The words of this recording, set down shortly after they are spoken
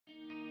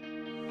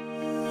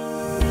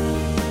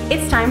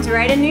It's time to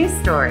write a news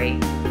story.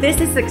 This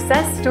is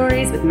Success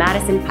Stories with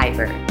Madison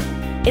Piper.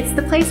 It's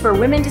the place where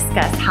women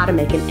discuss how to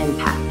make an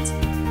impact.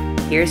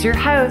 Here's your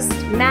host,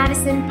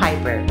 Madison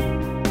Piper.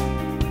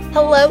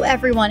 Hello,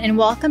 everyone, and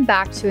welcome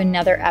back to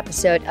another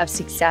episode of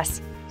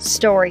Success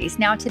Stories.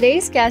 Now,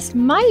 today's guest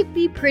might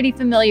be pretty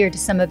familiar to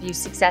some of you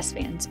Success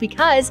fans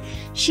because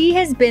she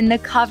has been the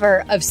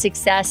cover of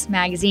Success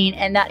magazine,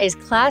 and that is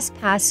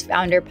ClassPass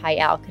founder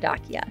Payal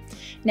Kadakia.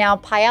 Now,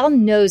 Payal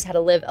knows how to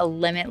live a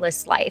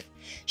limitless life.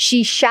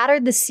 She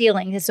shattered the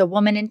ceiling as a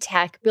woman in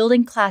tech,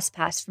 building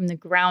ClassPass from the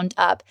ground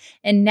up,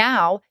 and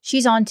now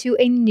she's on to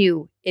a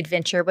new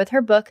adventure with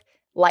her book,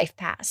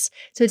 LifePass.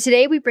 So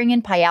today we bring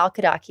in Payal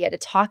Kadakia to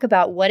talk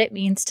about what it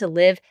means to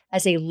live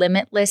as a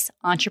limitless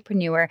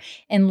entrepreneur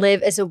and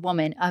live as a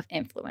woman of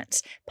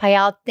influence.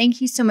 Payal,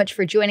 thank you so much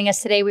for joining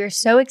us today. We are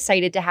so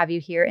excited to have you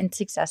here in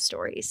Success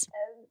Stories.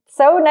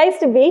 So nice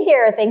to be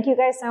here. Thank you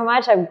guys so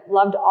much. I've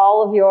loved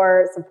all of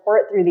your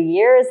support through the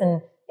years,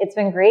 and it's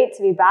been great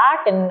to be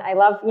back. And I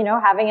love,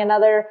 having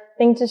another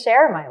thing to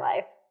share in my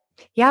life.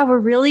 Yeah, we're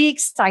really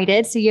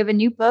excited. So you have a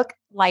new book,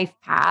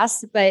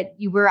 LifePass, but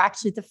you were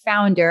actually the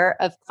founder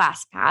of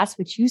ClassPass,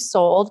 which you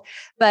sold.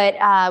 But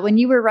when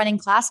you were running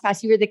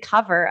ClassPass, you were the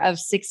cover of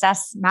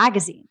Success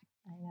magazine.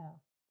 I know.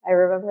 I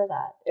remember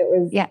that. It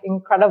was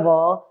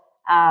incredible.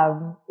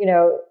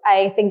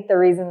 I think the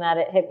reason that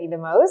it hit me the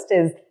most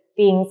is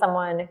being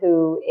someone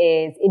who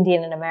is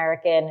Indian and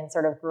American and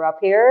sort of grew up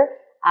here.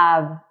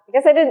 I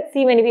guess I didn't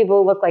see many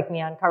people who look like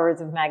me on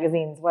covers of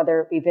magazines,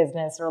 whether it be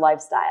business or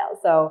lifestyle.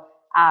 So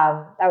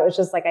that was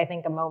just I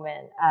think a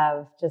moment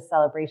of just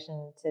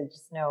celebration to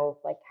just know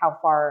how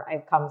far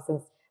I've come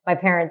since my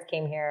parents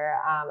came here.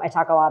 I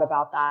talk a lot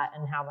about that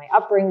and how my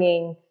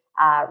upbringing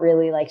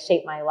really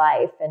shaped my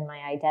life and my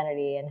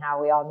identity, and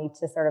how we all need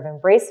to sort of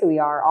embrace who we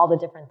are, all the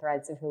different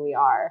threads of who we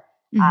are,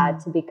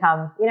 to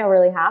become,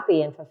 really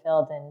happy and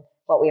fulfilled in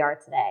what we are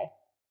today.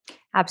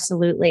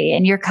 Absolutely.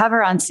 And your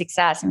cover on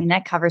Success,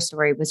 that cover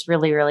story was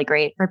really, really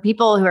great. For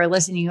people who are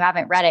listening who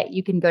haven't read it,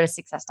 you can go to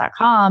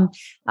success.com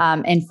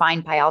and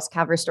find Payal's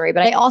cover story.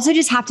 But I also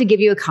just have to give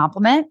you a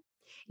compliment.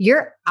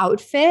 Your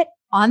outfit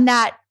on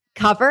that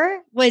cover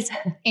was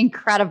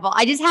incredible.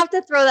 I just have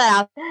to throw that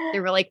out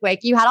there really quick.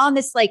 You had on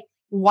this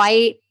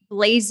white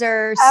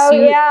blazer suit. Oh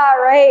yeah,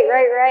 right.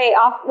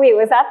 It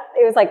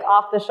was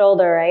off the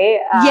shoulder, right?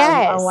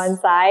 Yes. On one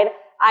side.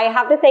 I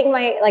have to thank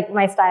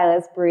my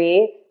stylist,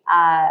 Bree.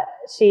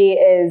 She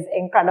is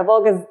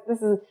incredible because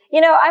this is,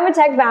 I'm a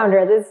tech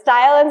founder. The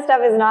style and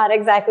stuff is not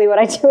exactly what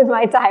I do with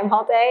my time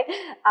all day.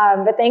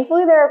 But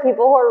thankfully there are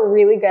people who are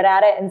really good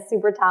at it and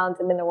super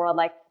talented in the world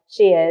like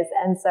she is.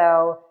 And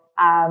so,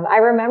 I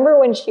remember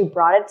when she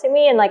brought it to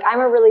me, and I'm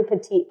a really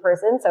petite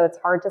person, so it's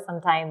hard to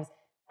sometimes,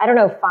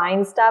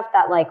 find stuff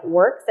that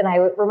works. And I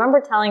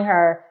remember telling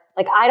her,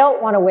 I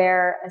don't want to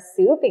wear a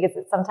suit because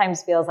it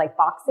sometimes feels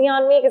boxy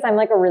on me because I'm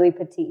a really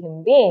petite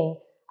human being.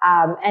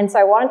 And so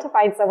I wanted to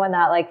find someone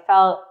that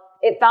felt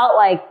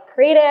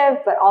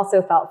creative, but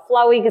also felt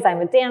flowy because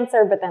I'm a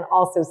dancer, but then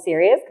also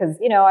serious because,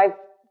 I've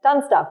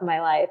done stuff in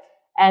my life.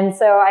 And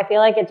so I feel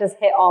like it just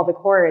hit all the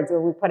chords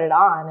when we put it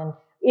on. And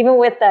even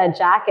with the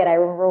jacket, I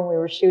remember when we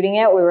were shooting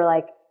it, we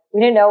were we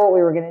didn't know what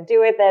we were going to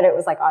do with it. It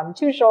was on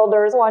two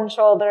shoulders, one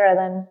shoulder, and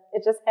then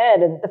it just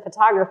hit. And the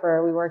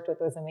photographer we worked with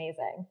was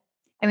amazing.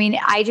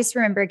 I just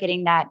remember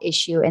getting that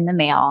issue in the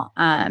mail.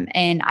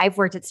 And I've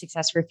worked at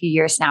Success for a few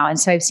years now. And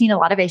so I've seen a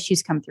lot of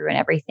issues come through and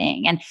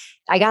everything. And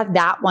I got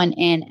that one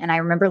in, and I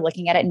remember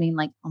looking at it and being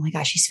oh my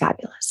gosh, she's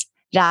fabulous.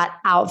 That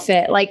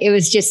outfit, it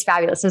was just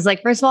fabulous. I was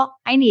first of all,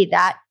 I need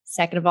that.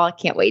 Second of all, I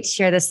can't wait to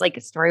share this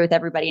story with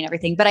everybody and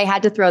everything. But I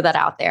had to throw that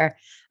out there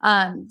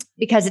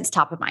because it's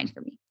top of mind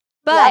for me.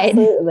 But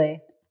absolutely.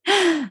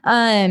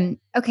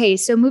 Okay.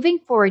 So moving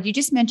forward, you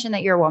just mentioned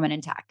that you're a woman in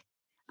tech.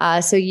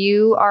 So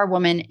you are a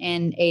woman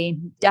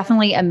in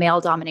definitely a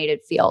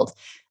male-dominated field.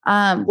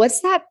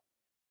 What's that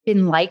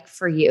been like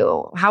for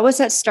you? How was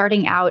that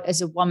starting out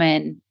as a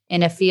woman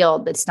in a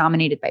field that's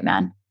dominated by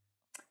men?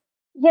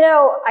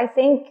 I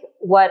think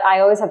what I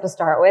always have to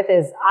start with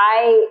is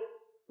I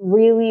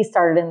really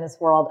started in this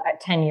world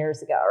 10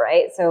 years ago,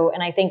 right? So,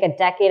 and I think a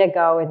decade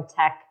ago in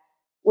tech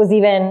was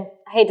even,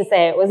 I hate to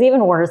say it, was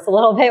even worse a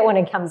little bit when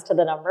it comes to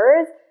the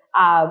numbers.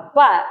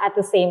 But at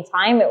the same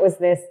time, it was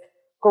this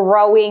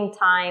growing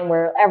time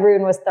where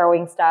everyone was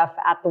throwing stuff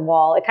at the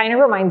wall. It kind of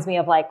reminds me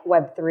of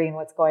Web3 and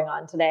what's going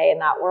on today in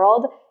that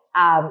world.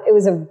 It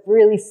was a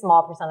really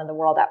small percent of the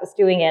world that was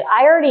doing it.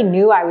 I already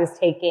knew I was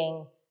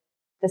taking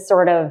this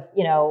sort of,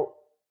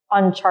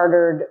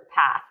 uncharted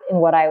path in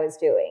what I was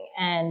doing.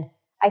 And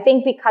I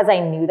think because I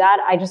knew that,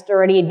 I just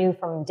already knew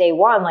from day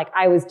one,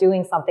 I was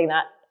doing something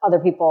that other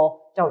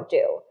people don't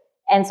do.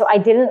 And so I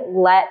didn't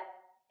let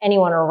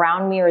anyone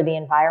around me or the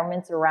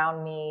environments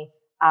around me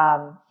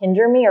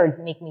hinder me or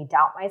make me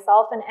doubt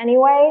myself in any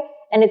way.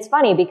 And it's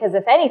funny because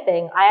if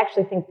anything, I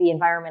actually think the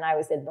environment I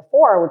was in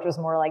before, which was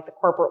more the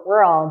corporate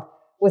world,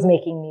 was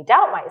making me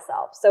doubt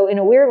myself. So in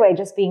a weird way,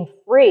 just being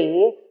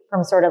free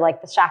from sort of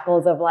like the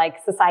shackles of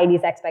like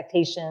society's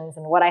expectations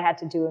and what I had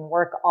to do and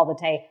work all the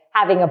day,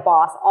 having a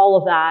boss, all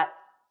of that,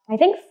 I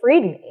think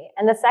freed me.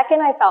 And the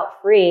second I felt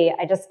free,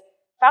 I just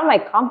found my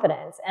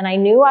confidence and I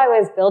knew I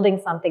was building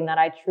something that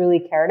I truly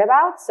cared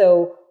about.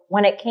 So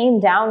when it came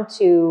down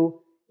to,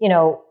 you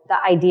know, the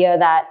idea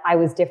that I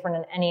was different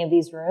in any of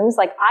these rooms,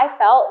 like I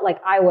felt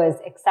like I was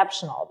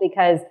exceptional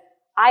because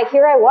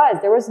here I was.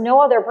 There was no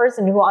other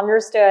person who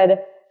understood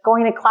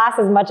going to class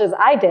as much as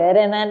I did,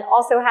 and then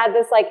also had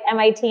this like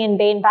MIT and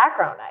Bain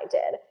background I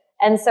did.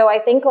 And so I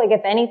think like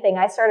if anything,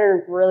 I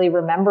started really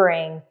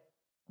remembering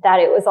that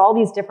it was all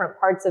these different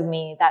parts of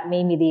me that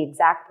made me the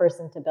exact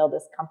person to build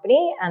this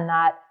company, and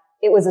that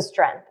it was a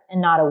strength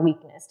and not a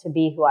weakness to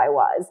be who I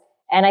was.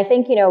 And I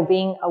think, you know,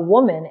 being a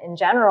woman in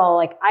general,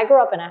 like I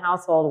grew up in a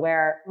household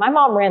where my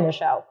mom ran the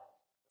show.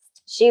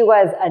 She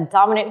was a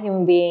dominant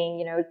human being.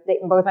 You know,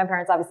 both my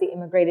parents obviously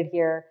immigrated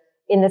here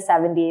in the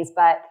 70s,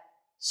 but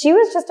she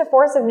was just a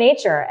force of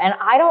nature. And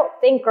I don't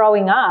think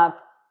growing up,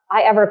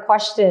 I ever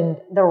questioned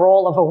the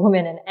role of a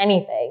woman in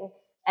anything.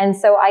 And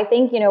so I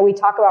think, you know, we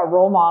talk about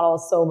role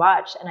models so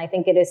much, and I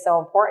think it is so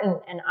important.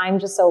 And I'm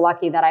just so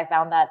lucky that I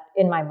found that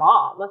in my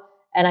mom.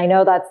 And I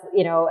know that's,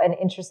 you know, an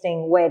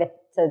interesting way to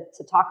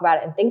talk about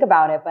it and think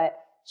about it, but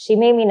she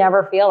made me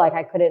never feel like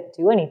I couldn't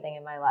do anything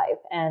in my life.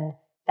 And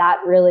that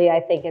really, I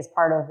think, is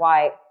part of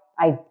why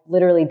I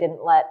literally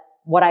didn't let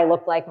what I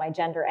looked like, my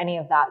gender, any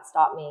of that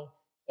stop me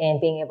in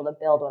being able to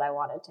build what I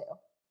wanted to.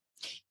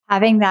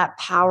 Having that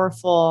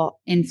powerful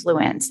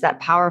influence, that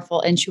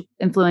powerful,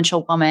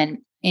 influential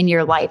woman in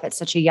your life at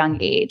such a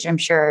young age, I'm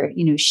sure,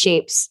 you know,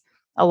 shapes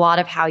a lot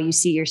of how you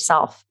see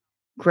yourself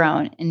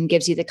grown and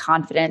gives you the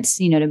confidence,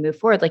 you know, to move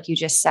forward. Like you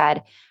just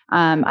said,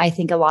 I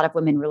think a lot of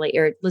women relate,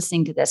 or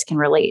listening to this can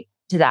relate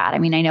to that. I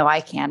mean, I know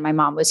I can. My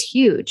mom was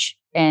huge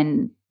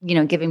in, you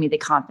know, giving me the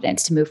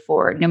confidence to move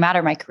forward, no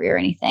matter my career or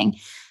anything.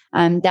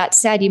 That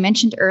said, you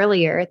mentioned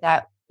earlier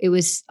that it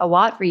was a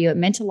lot for you. It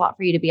meant a lot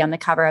for you to be on the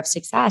cover of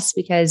Success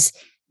because,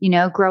 you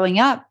know, growing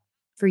up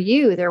for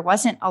you, there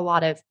wasn't a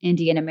lot of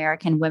Indian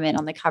American women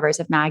on the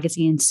covers of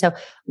magazines. So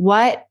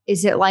what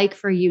is it like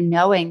for you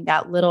knowing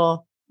that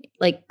little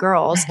like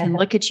girls can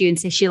look at you and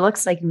say, she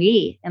looks like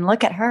me and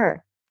look at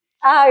her?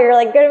 Oh, you're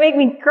like going to make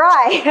me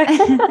cry.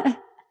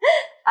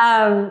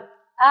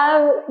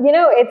 You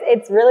know,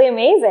 it's really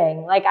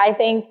amazing. Like, I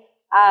think,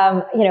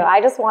 you know, I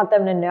just want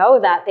them to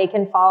know that they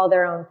can follow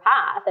their own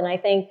path. And I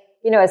think,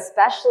 you know,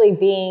 especially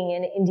being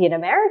an Indian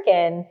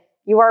American,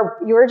 you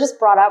are just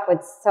brought up with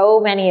so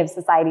many of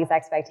society's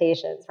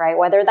expectations, right?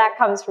 Whether that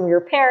comes from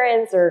your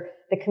parents or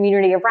the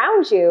community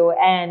around you.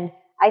 And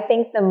I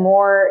think the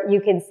more you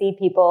can see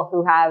people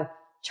who have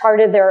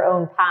charted their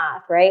own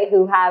path, right?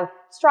 Who have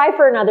strived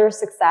for another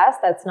success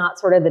that's not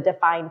sort of the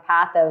defined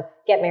path of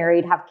get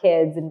married, have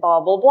kids, and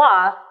blah, blah,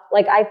 blah.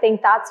 Like, I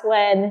think that's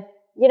when,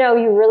 you know,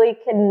 you really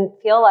can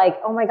feel like,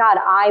 oh my God,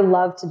 I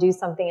love to do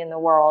something in the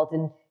world.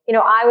 And, you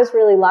know, I was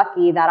really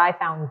lucky that I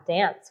found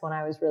dance when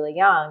I was really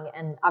young.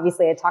 And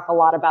obviously I talk a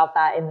lot about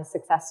that in the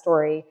success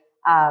story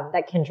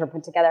that Kendra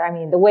put together. I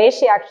mean, the way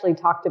she actually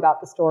talked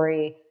about the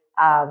story,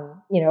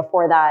 you know,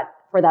 for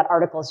that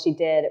article she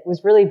did, it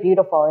was really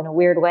beautiful in a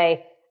weird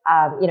way.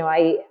 You know,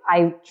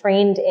 I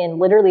trained in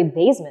literally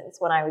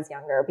basements when I was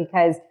younger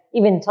because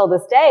even till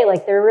this day,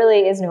 like there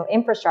really is no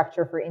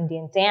infrastructure for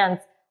Indian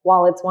dance.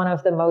 While it's one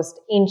of the most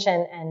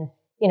ancient and,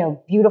 you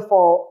know,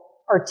 beautiful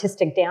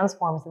artistic dance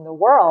forms in the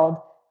world,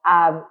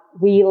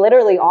 we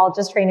literally all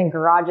just train in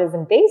garages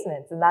and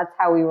basements, and that's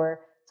how we were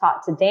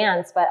taught to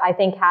dance. But I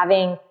think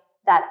having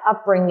that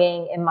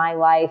upbringing in my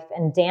life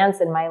and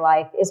dance in my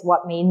life is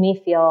what made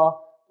me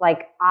feel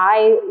like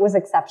I was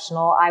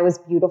exceptional. I was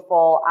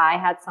beautiful. I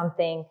had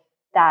something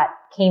that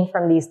came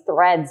from these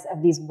threads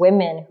of these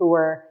women who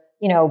were,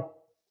 you know,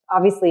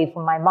 obviously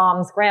from my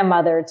mom's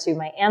grandmother to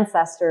my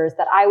ancestors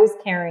that I was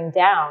carrying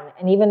down.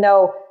 And even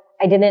though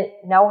I didn't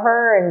know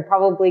her and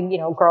probably, you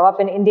know, grow up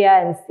in India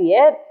and see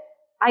it,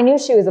 I knew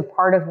she was a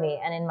part of me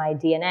and in my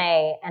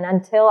DNA. And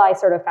until I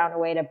sort of found a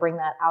way to bring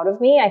that out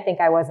of me, I think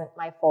I wasn't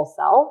my full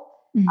self.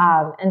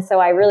 Mm-hmm. And so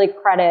I really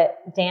credit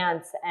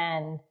dance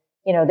and,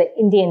 you know, the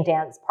Indian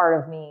dance part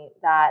of me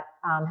that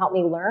helped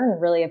me learn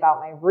really about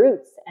my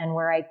roots and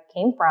where I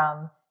came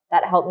from,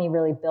 that helped me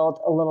really build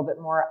a little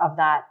bit more of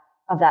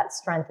that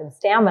strength and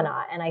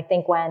stamina. And I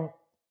think when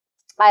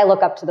I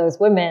look up to those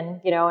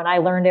women, you know, and I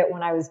learned it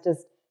when I was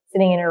just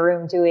sitting in a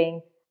room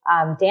doing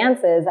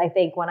dances, I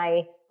think when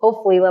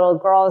hopefully little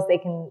girls, they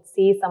can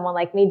see someone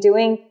like me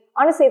doing,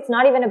 honestly, it's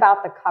not even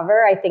about the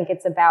cover. I think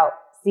it's about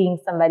seeing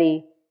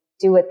somebody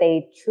do what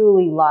they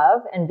truly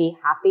love and be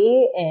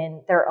happy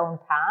in their own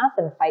path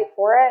and fight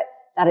for it.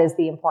 That is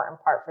the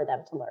important part for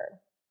them to learn.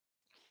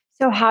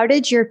 So how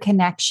did your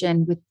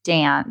connection with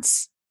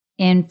dance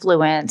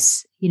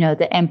influence, you know,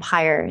 the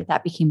empire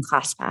that became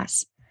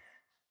ClassPass?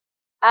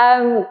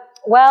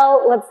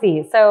 Well, let's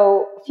see.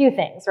 So a few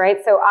things, right?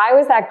 So I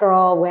was that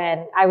girl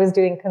when I was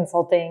doing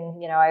consulting,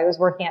 you know, I was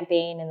working at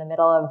Bain in the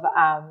middle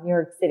of New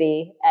York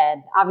City.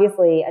 And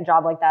obviously a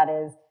job like that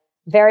is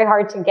very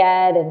hard to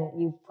get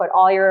and you put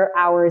all your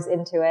hours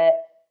into it.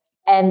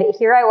 And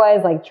here I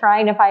was like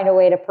trying to find a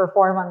way to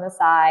perform on the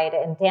side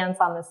and dance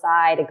on the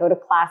side and go to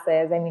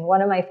classes. I mean,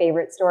 one of my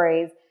favorite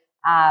stories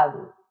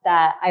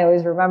that I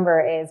always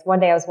remember is one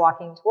day I was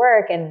walking to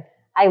work and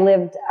I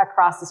lived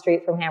across the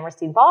street from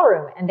Hammerstein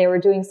Ballroom and they were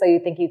doing So You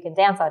Think You Can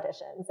Dance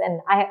auditions. And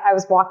I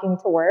was walking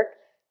to work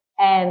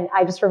and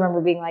I just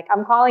remember being like,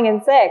 I'm calling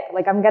in sick.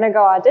 Like, I'm going to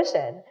go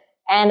audition.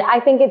 And I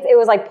think it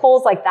was like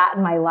pulls like that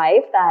in my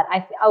life that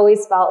I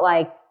always felt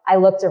like I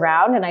looked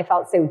around and I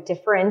felt so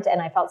different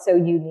and I felt so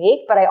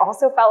unique, but I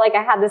also felt like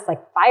I had this like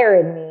fire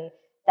in me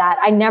that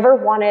I never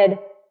wanted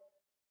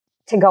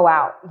to go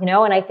out, you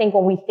know? And I think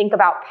when we think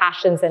about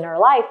passions in our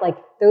life, like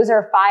those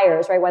are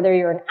fires, right? Whether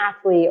you're an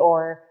athlete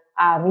or,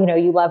 you know,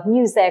 you love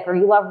music or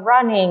you love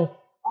running,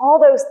 all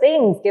those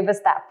things give us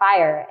that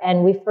fire.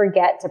 And we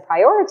forget to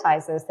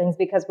prioritize those things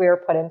because we were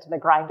put into the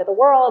grind of the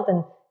world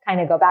and kind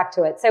of go back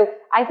to it. So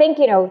I think,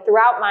 you know,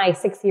 throughout my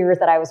 6 years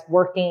that I was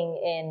working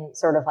in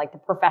sort of like the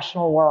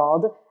professional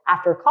world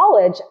after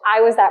college, I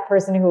was that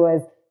person who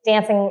was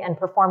dancing and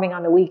performing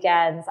on the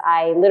weekends.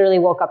 I literally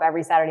woke up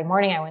every Saturday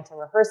morning. I went to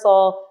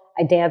rehearsal.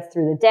 I danced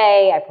through the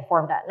day. I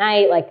performed at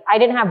night. Like I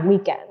didn't have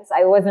weekends.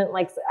 I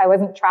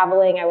wasn't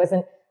traveling. I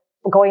wasn't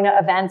going to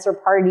events or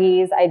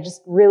parties. I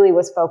just really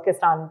was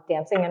focused on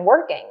dancing and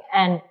working.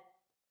 And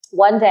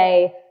one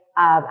day,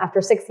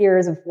 after 6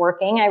 years of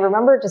working, I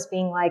remember just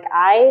being like,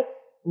 I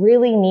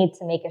really need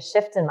to make a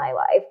shift in my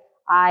life.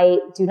 I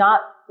do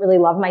not really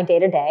love my day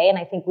to day. And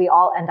I think we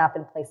all end up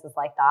in places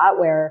like that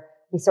where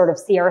we sort of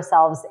see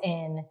ourselves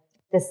in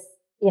this,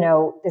 you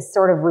know, this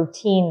sort of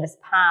routine, this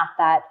path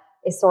that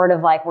is sort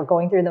of like we're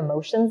going through the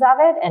motions of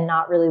it and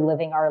not really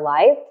living our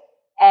life.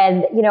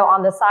 And, you know,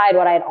 on the side,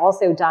 what I had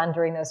also done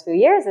during those few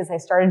years is I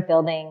started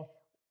building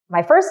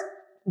my first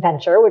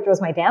venture, which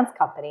was my dance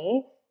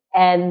company.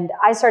 And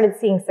I started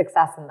seeing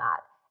success in that.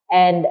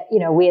 And, you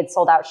know, we had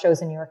sold out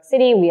shows in New York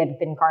City. We had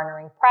been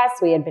garnering press.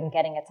 We had been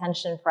getting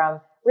attention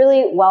from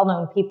really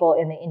well-known people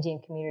in the Indian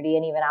community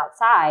and even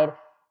outside.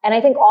 And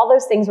I think all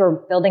those things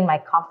were building my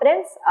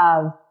confidence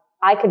of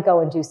I could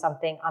go and do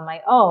something on my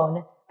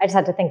own. I just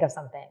had to think of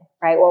something,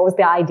 right? What was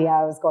the idea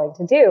I was going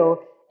to do?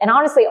 And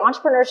honestly,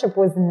 entrepreneurship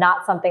was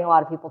not something a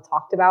lot of people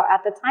talked about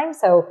at the time.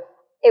 So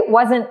it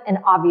wasn't an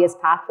obvious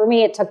path for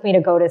me. It took me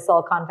to go to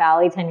Silicon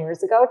Valley 10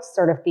 years ago to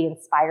sort of be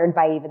inspired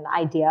by even the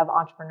idea of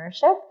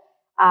entrepreneurship.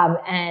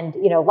 And,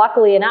 you know,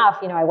 luckily enough,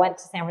 you know, I went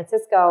to San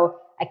Francisco.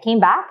 I came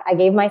back. I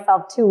gave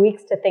myself 2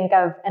 weeks to think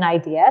of an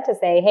idea to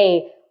say,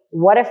 hey,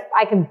 what if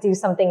I could do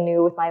something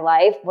new with my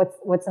life?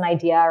 What's an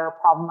idea or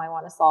a problem I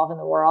want to solve in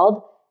the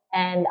world?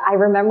 And I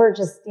remember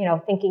just, you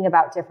know, thinking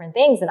about different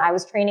things. And I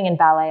was training in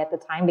ballet at the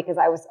time because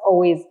I was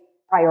always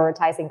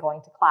prioritizing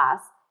going to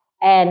class.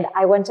 And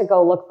I went to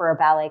go look for a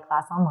ballet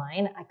class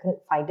online. I couldn't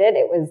find it.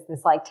 It was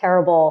this like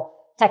terrible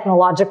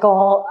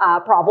technological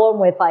problem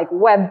with like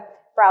web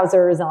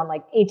browsers on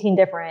like 18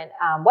 different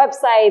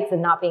websites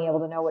and not being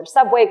able to know which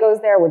subway goes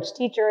there, which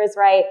teacher is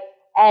right.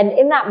 And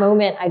in that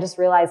moment, I just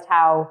realized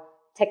how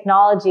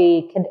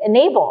technology can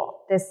enable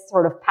this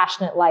sort of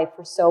passionate life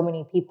for so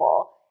many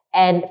people.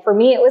 And for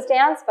me, it was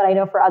dance, but I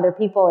know for other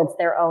people, it's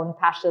their own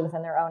passions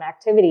and their own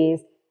activities.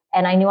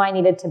 And I knew I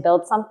needed to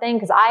build something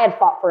because I had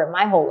fought for it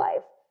my whole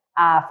life.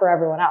 For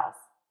everyone else.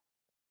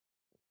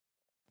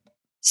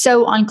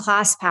 So on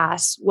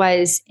ClassPass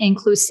was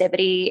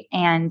inclusivity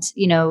and,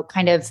 you know,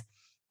 kind of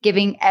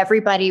giving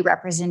everybody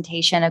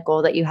representation a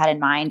goal that you had in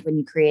mind when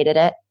you created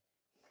it?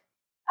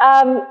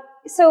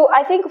 So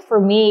I think for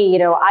me, you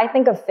know, I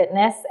think of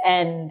fitness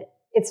and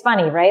it's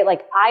funny, right?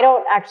 Like I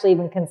don't actually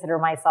even consider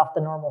myself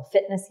the normal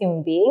fitness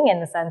human being in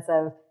the sense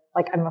of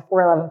like I'm a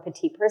 4'11"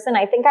 petite person.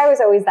 I think I was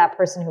always that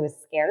person who was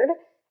scared.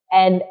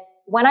 And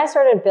when I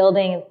started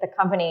building the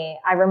company,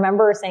 I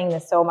remember saying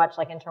this so much,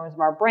 like in terms of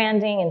our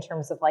branding, in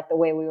terms of like the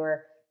way we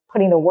were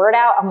putting the word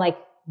out. I'm like,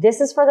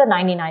 this is for the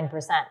 99%.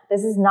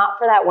 This is not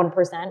for that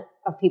 1%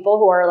 of people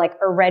who are like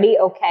already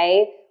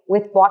okay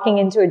with walking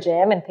into a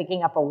gym and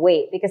picking up a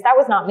weight, because that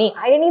was not me.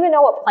 I didn't even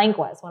know what plank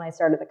was when I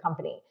started the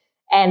company.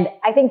 And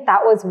I think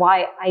that was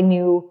why I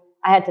knew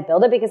I had to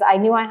build it, because I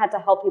knew I had to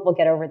help people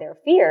get over their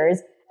fears.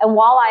 And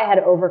while I had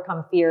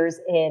overcome fears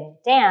in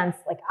dance,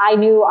 like I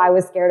knew I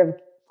was scared of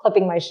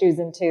clipping my shoes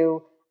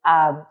into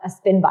a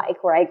spin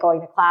bike, right,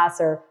 going to class,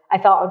 or I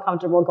felt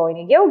uncomfortable going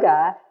to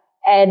yoga.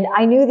 And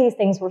I knew these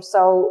things were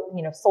so,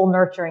 you know, soul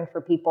nurturing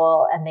for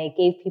people. And they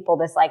gave people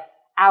this like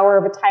hour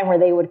of a time where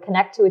they would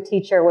connect to a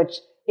teacher, which,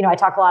 you know, I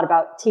talk a lot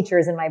about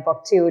teachers in my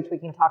book too, which we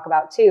can talk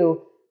about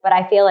too. But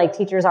I feel like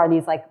teachers are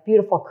these like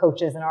beautiful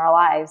coaches in our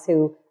lives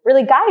who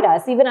really guide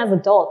us even as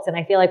adults. And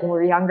I feel like when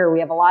we're younger, we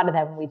have a lot of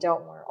them, and we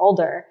don't when we're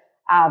older.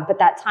 But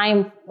that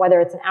time, whether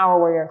it's an hour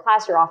where you're in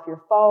class, you're off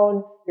your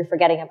phone, you're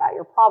forgetting about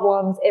your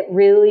problems, it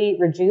really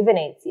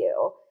rejuvenates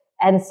you.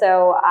 And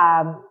so,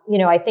 you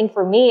know, I think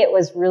for me, it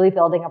was really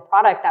building a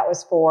product that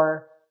was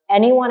for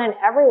anyone and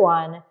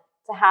everyone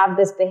to have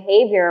this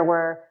behavior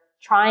where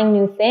trying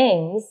new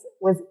things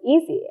was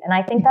easy. And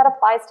I think that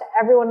applies to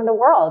everyone in the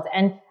world.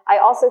 And I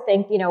also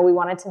think, we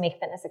wanted to make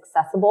fitness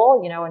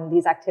accessible, and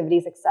these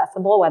activities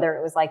accessible, whether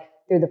it was like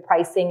through the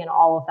pricing and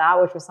all of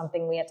that, which was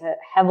something we had to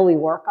heavily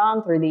work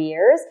on through the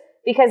years,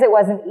 because it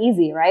wasn't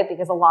easy, right?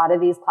 Because a lot of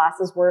these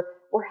classes were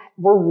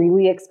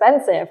really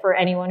expensive for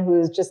anyone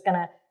who's just going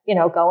to,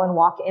 go and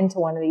walk into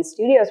one of these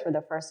studios for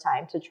the first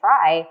time to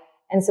try.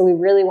 And so we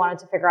really wanted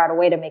to figure out a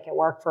way to make it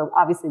work for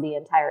obviously the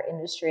entire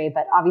industry,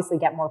 but obviously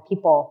get more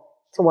people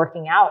to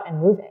working out and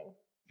moving.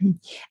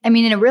 I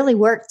mean, and it really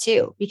worked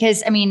too,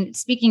 because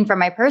speaking from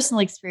my personal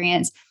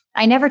experience,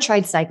 I never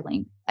tried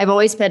cycling. I've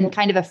always been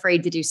kind of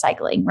afraid to do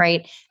cycling,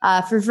 right?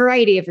 For a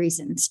variety of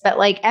reasons. But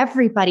like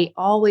everybody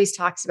always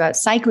talks about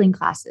cycling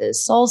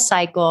classes, Soul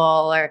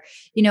Cycle, or,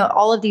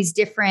 all of these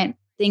different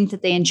things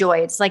that they enjoy.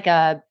 It's like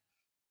a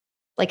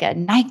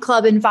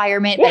nightclub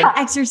environment, an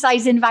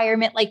exercise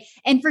environment.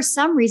 And for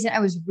some reason, I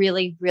was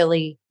really,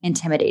 really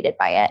intimidated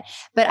by it.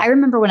 But I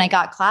remember when I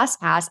got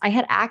ClassPass, I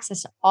had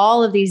access to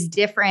all of these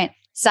different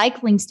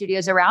cycling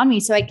studios around me,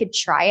 so I could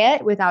try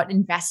it without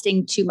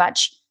investing too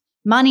much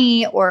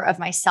money or of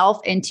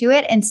myself into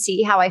it and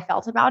see how I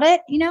felt about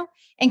it,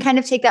 and kind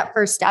of take that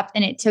first step.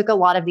 And it took a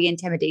lot of the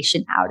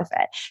intimidation out of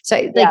it.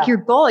 So your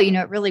goal,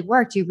 it really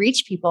worked. You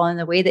reached people in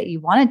the way that you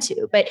wanted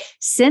to. But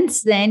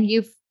since then,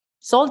 you've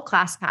sold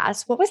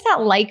ClassPass. What was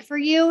that like for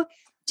you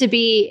to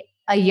be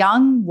a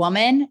young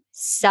woman,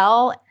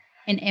 sell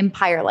an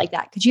empire like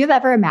that? Could you have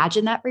ever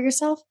imagined that for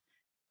yourself?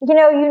 You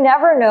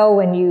never know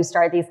when you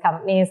start these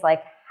companies,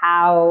 like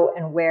how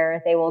and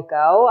where they will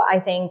go. I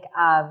think,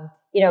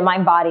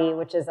 MindBody,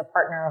 which is a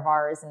partner of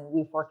ours, and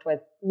we've worked with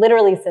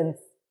literally since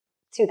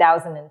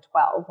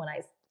 2012, when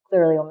I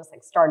clearly almost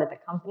started the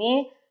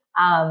company.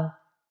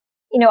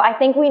 I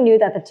think we knew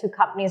that the two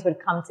companies would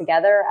come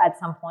together at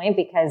some point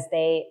because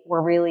they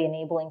were really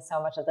enabling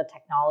so much of the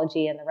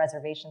technology and the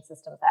reservation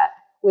systems that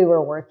we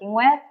were working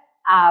with.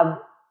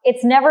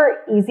 It's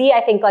never easy.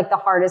 I think the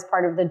hardest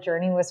part of the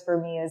journey was for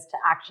me is to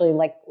actually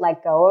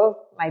let go of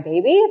my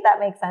baby, if that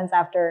makes sense,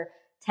 after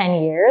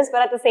 10 years.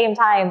 But at the same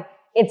time,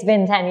 it's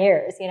been 10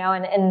 years,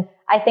 and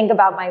I think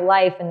about my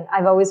life, and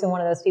I've always been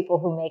one of those people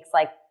who makes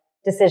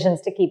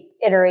decisions to keep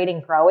iterating,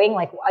 growing.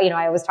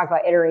 I always talk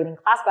about iterating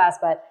ClassPass,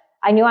 but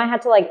I knew I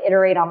had to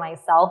iterate on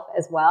myself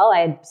as well. I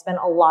had spent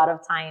a lot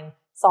of time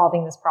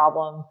solving this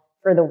problem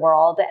for the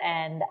world.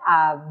 And,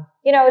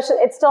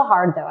 it's still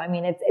hard though.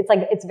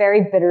 It's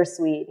very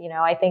bittersweet.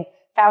 I think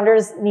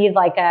founders need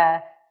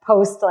a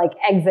post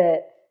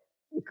exit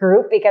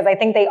group, because I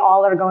think they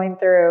all are going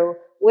through,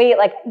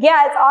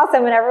 it's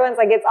awesome. And everyone's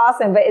it's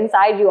awesome. But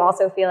inside you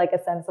also feel a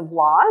sense of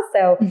loss.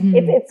 So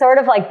it's sort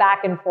of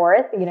back and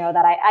forth,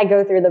 that I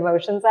go through the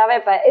motions of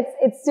it, but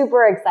it's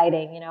super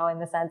exciting, in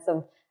the sense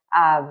of,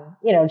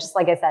 just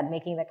like I said,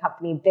 making the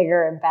company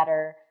bigger and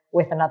better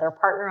with another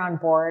partner on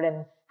board,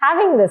 and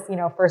having this,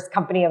 first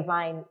company of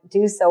mine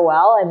do so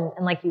well.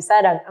 And like you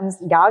said, I'm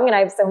young and I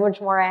have so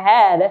much more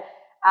ahead.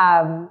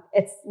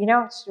 It's,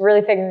 it's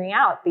really figuring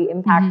out the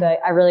impact that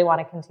I really want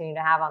to continue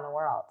to have on the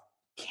world.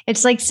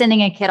 It's like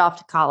sending a kid off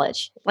to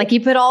college.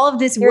 You put all of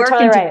this You're work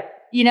totally into,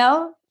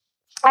 right.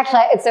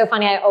 Actually, it's so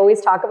funny. I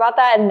always talk about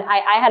that. And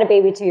I had a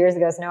baby 2 years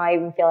ago, so now I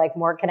even feel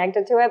more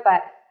connected to it.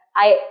 But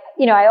I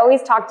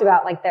always talked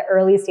about the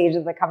early stages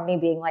of the company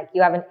being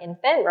you have an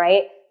infant,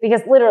 right?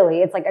 Because literally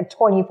it's a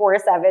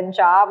 24/7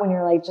 job when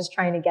you're just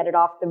trying to get it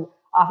off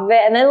of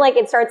it. And then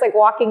it starts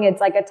walking,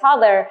 it's a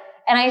toddler.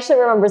 And I actually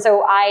remember,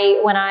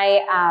 when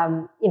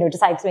I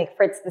decided to make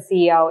Fritz the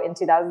CEO in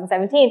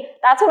 2017,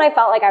 that's when I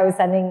felt I was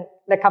sending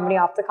the company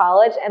off to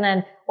college. And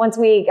then once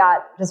we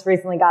just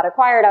recently got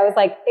acquired, I was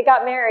it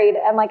got married.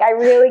 And I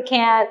really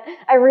can't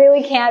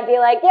be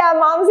yeah,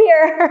 mom's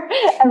here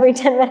every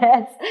 10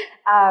 minutes.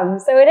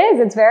 So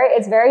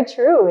it's very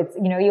true. It's,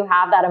 you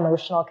have that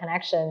emotional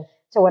connection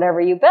to whatever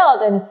you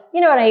build. And,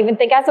 and I even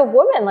think as a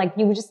woman,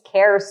 you just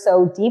care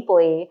so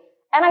deeply.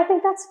 And I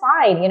think that's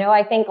fine.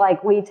 I think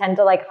we tend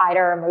to hide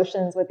our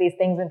emotions with these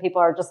things, and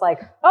people are just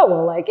oh,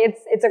 well,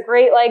 it's a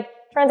great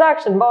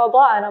transaction, blah, blah,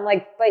 blah. And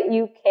I'm but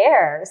you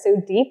care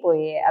so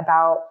deeply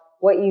about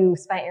what you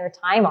spent your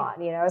time on,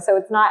 so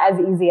it's not as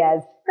easy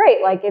as great.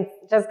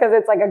 It's just because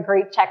it's a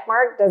great check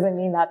mark doesn't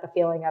mean that the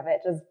feeling of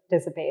it just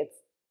dissipates.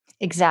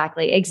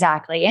 Exactly.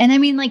 And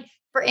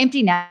for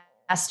empty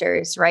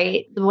nesters,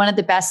 right? One of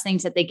the best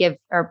things that they give,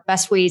 or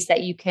best ways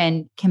that you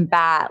can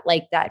combat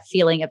that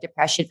feeling of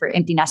depression for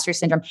empty nester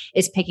syndrome,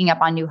 is picking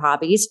up on new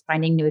hobbies,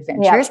 finding new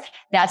adventures. Yeah.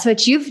 That's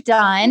what you've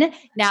done.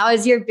 Now,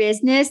 as your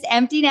business,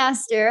 Empty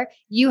Nester,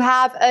 you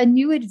have a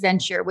new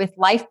adventure with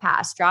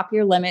LifePass, Drop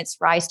Your Limits,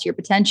 Rise to Your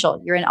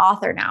Potential. You're an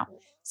author now.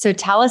 So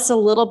tell us a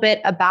little bit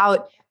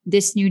about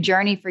this new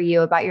journey for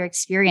you, about your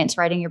experience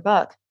writing your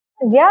book.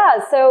 Yeah.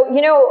 So,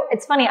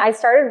 it's funny. I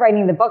started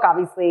writing the book,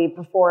 obviously,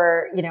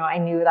 before, I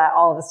knew that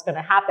all of this was going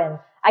to happen.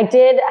 I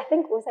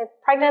think, was I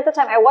pregnant at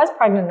the time? I was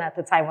pregnant at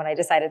the time when I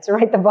decided to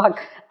write the book.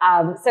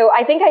 So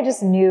I think I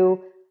just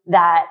knew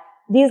that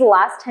these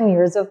last 10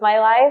 years of my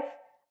life,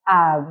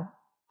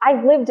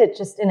 I lived it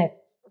just in a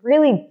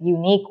really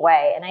unique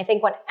way. And I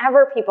think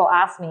whenever people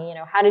ask me, you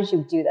know, how did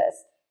you do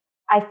this?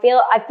 I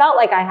felt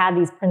like I had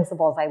these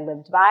principles I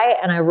lived by,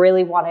 and I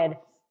really wanted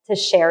to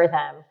share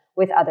them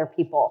with other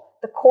people.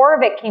 The core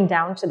of it came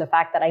down to the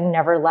fact that I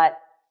never let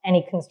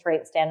any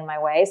constraint stand in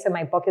my way. So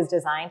my book is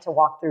designed to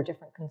walk through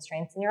different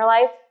constraints in your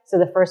life. So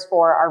the first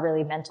 4 are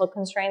really mental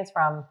constraints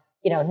from,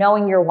 you know,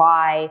 knowing your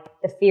why,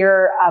 the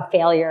fear of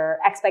failure,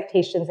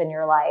 expectations in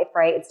your life,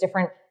 right? It's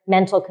different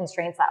mental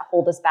constraints that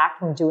hold us back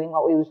from doing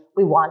what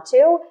we want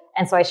to.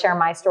 And so I share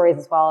my stories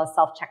as well as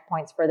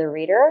self-checkpoints for the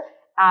reader.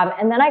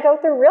 And then I go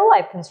through real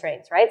life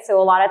constraints, right?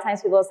 So a lot of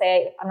times people will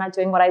say, I'm not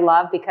doing what I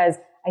love because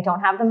I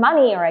don't have the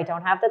money, or I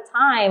don't have the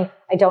time.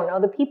 I don't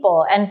know the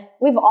people. And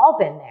we've all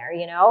been there,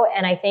 you know?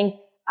 And I think,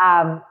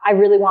 I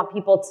really want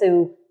people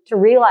to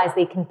realize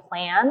they can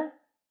plan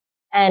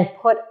and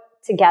put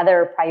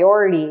together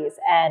priorities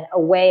and a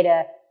way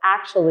to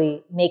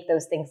actually make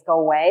those things go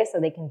away so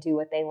they can do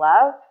what they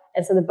love.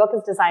 And so the book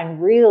is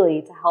designed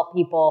really to help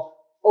people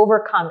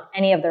overcome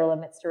any of their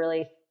limits to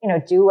really, you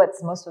know, do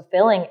what's most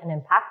fulfilling and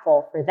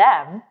impactful for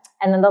them.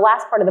 And then the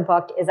last part of the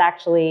book is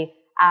actually,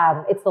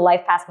 it's the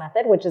Life Pass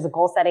Method, which is a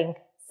goal setting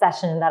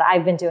session that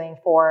I've been doing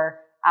for,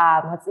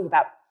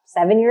 about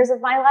 7 years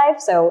of my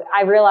life. So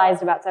I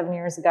realized about 7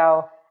 years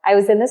ago, I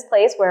was in this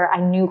place where I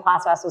knew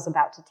ClassPass was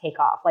about to take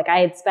off. Like I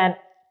had spent,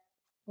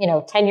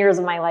 10 years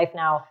of my life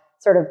now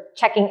sort of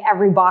checking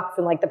every box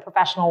in like the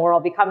professional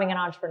world, becoming an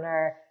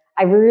entrepreneur.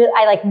 I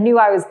knew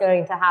I was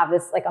going to have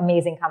this like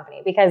amazing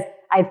company because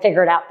I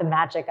figured out the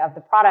magic of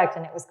the product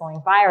and it was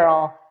going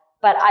viral.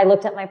 But I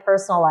looked at my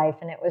personal life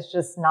and it was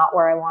just not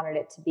where I wanted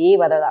it to be,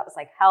 whether that was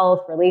like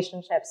health,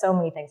 relationships, so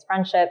many things,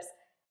 friendships.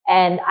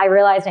 And I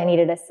realized I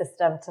needed a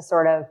system to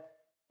sort of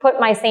put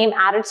my same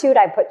attitude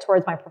I put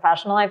towards my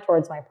professional life,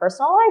 towards my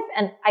personal life.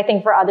 And I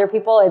think for other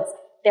people,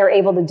 they're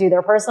able to do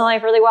their personal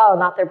life really well and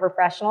not their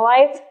professional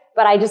life.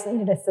 But I just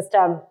needed a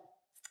system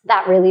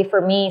that really, for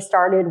me,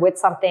 started with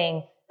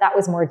something that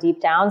was more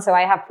deep down. So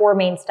I have 4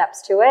 main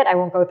steps to it. I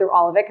won't go through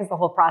all of it because the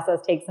whole process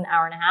takes an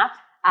hour and a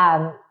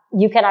half.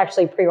 You can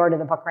actually pre-order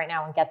the book right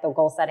now and get the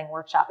goal setting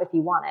workshop if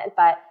you want it.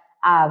 But,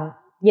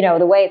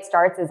 the way it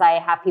starts is I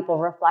have people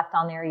reflect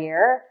on their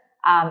year,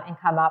 and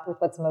come up with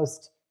what's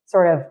most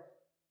sort of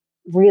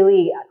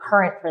really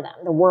current for them.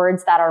 The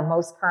words that are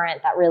most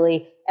current that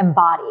really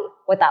embody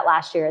what that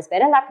last year has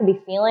been. And that could be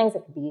feelings,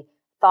 it could be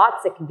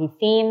thoughts, it could be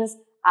themes.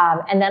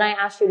 And then I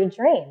ask you to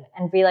dream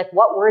and be like,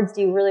 what words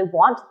do you really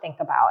want to think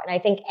about? And I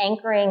think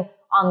anchoring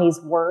on these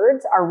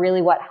words are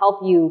really what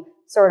help you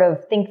sort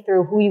of think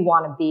through who you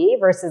want to be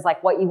versus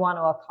like what you want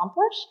to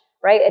accomplish,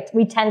 right?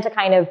 We tend to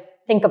kind of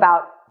think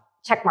about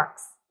check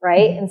marks,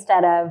 right? Mm-hmm.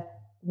 Instead of,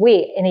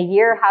 wait, in a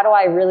year, how do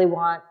I really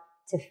want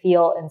to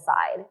feel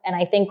inside? And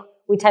I think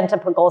we tend to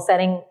put goal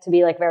setting to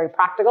be like very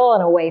practical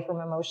and away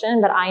from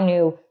emotion. But I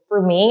knew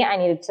for me, I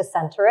needed to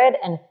center it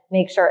and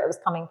make sure it was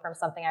coming from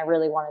something I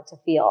really wanted to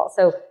feel.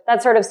 So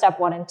that's sort of step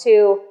 1 and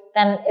 2.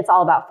 Then it's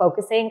all about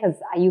focusing because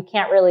you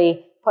can't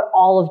really put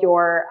all of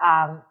your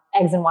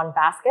eggs in one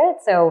basket.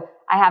 So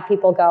I have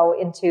people go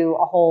into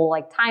a whole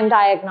like time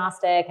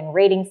diagnostic and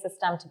rating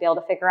system to be able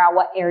to figure out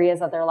what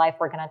areas of their life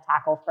we're going to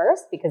tackle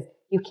first, because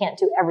you can't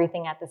do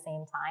everything at the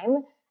same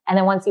time. And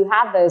then once you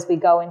have those, we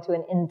go into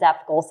an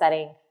in-depth goal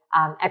setting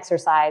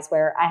exercise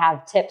where I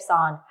have tips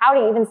on how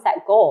to even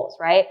set goals,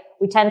 right?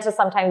 We tend to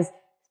sometimes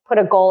put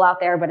a goal out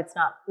there, but it's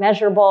not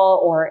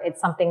measurable, or it's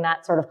something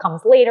that sort of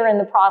comes later in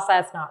the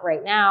process, not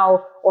right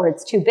now, or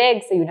it's too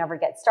big, so you never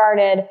get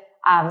started.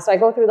 So I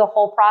go through the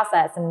whole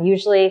process, and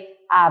usually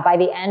by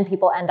the end,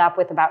 people end up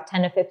with about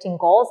 10 to 15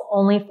 goals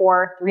only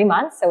for 3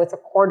 months. So it's a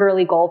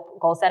quarterly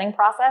goal setting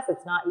process.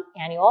 It's not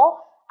annual.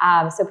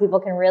 So people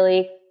can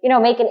really,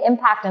 make an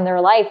impact in their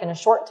life in a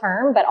short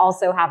term, but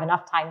also have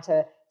enough time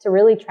to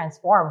really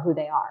transform who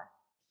they are.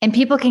 And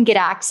people can get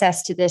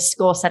access to this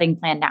goal setting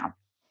plan now.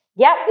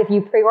 Yep. If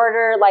you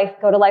pre-order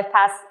go to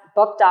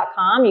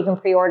lifepassbook.com, you can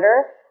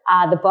pre-order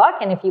the book.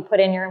 And if you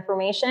put in your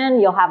information,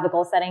 you'll have the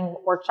goal setting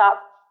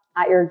workshop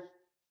at your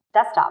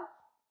desktop.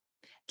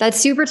 That's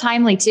super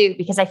timely too,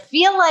 because I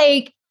feel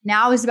like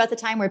now is about the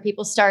time where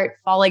people start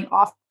falling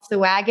off the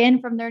wagon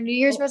from their New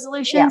Year's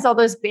resolutions, all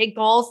those big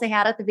goals they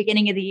had at the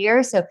beginning of the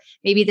year. So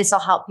maybe this will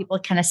help people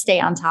kind of stay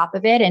on top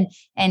of it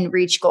and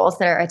reach goals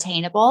that are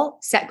attainable,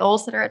 set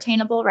goals that are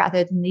attainable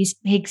rather than these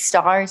big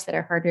stars that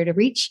are harder to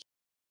reach.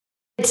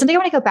 Something I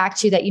want to go back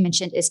to that you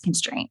mentioned is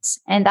constraints.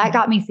 And that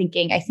got me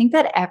thinking, I think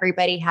that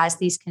everybody has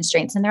these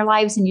constraints in their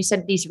lives. And you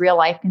said these real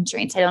life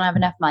constraints. I don't have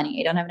enough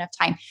money. I don't have enough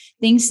time.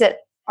 Things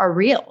that are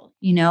real,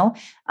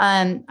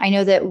 I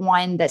know that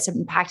one that's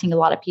impacting a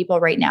lot of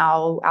people right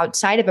now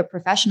outside of a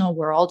professional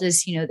world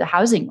is, the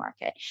housing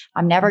market.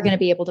 I'm never going to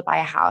be able to buy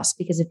a house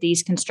because of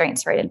these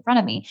constraints right in front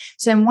of me.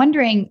 So I'm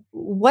wondering,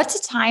 what's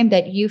a time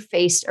that you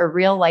faced a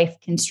real life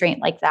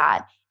constraint like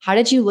that? How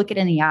did you look it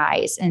in the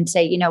eyes and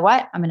say, you know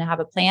what, I'm going to have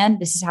a plan.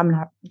 This is how I'm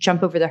going to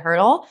jump over the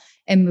hurdle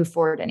and move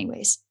forward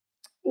anyways?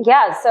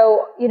 Yeah.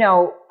 So,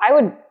 I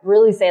would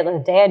really say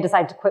the day I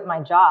decided to quit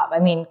my job,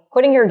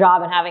 quitting your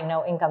job and having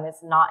no income is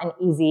not an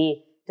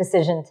easy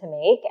decision to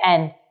make.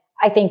 And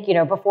I think,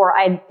 before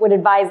I would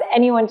advise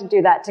anyone to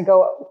do that, to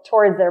go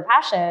towards their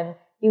passion,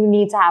 you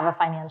need to have a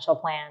financial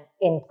plan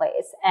in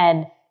place.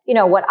 And,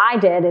 what I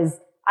did is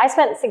I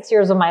spent 6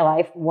 years of my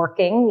life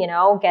working,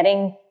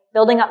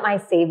 building up my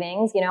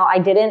savings. I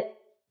didn't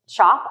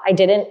shop. I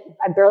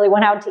barely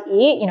went out to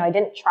eat. I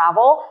didn't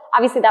travel.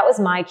 Obviously that was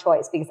my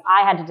choice because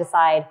I had to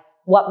decide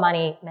what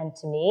money meant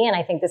to me. And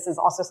I think this is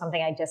also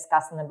something I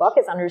discuss in the book,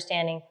 is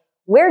understanding,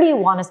 where do you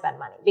want to spend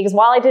money? Because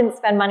while I didn't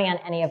spend money on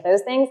any of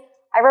those things,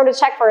 I wrote a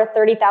check for a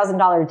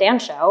 $30,000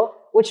 dance show,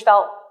 which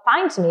felt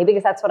fine to me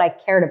because that's what I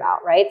cared about,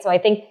 right? So I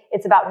think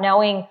it's about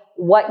knowing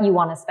what you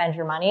want to spend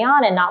your money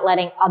on and not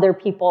letting other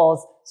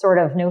people's sort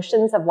of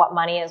notions of what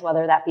money is,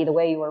 whether that be the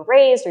way you were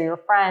raised or your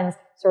friends,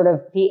 sort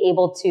of be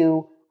able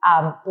to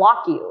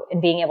block you in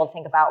being able to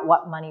think about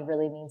what money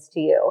really means to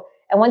you.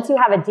 And once you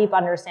have a deep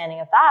understanding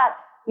of that,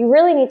 you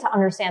really need to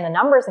understand the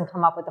numbers and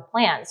come up with a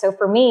plan. So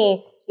for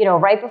me,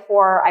 right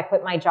before I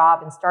quit my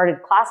job and started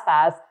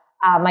ClassPass,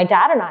 my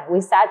dad and I, we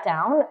sat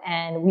down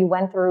and we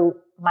went through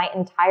my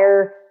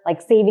entire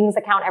savings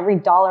account, every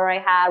dollar I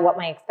had, what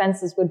my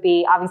expenses would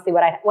be, obviously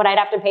what I'd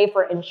have to pay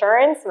for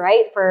insurance,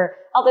 right? For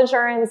health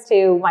insurance,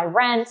 to my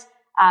rent,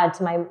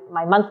 to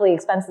my monthly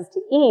expenses to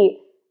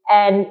eat.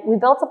 And we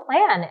built a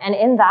plan. And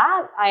in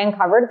that, I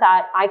uncovered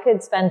that I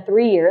could spend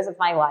 3 years of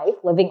my life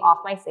living off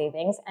my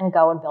savings and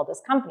go and build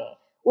this company,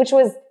 which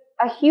was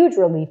a huge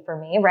relief for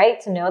me, right?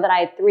 To know that I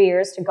had 3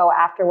 years to go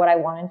after what I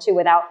wanted to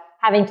without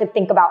having to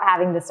think about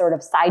having this sort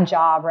of side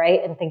job,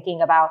 right? And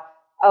thinking about,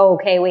 oh,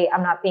 okay, wait,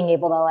 I'm not being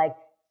able to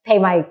pay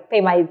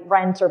my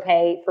rent or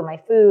pay for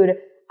my food.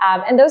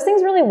 And those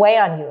things really weigh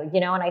on you,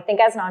 and I think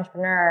as an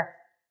entrepreneur,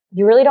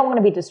 you really don't want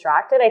to be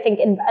distracted. I think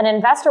an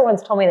investor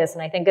once told me this,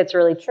 and I think it's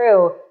really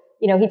true.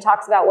 He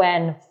talks about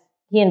when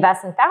he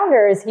invests in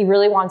founders, he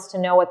really wants to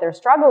know what they're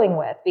struggling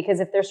with, because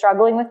if they're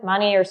struggling with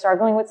money or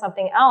struggling with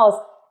something else,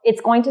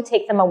 it's going to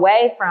take them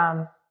away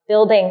from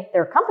building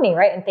their company,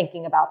 right? And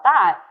thinking about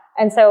that.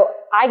 And so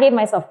I gave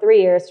myself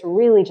 3 years to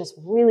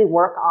really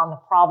work on the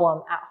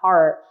problem at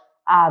heart.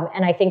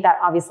 And I think that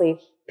obviously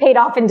paid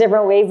off in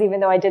different ways, even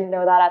though I didn't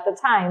know that at the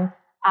time.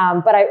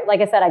 But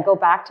like I said, I go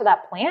back to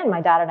that plan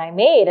my dad and I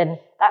made, and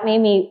that made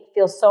me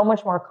feel so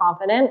much more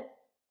confident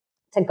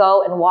to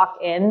go and walk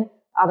in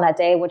on that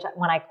day,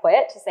 when I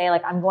quit, to say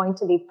I'm going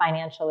to be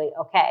financially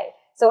okay.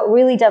 So it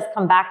really does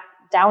come back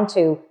down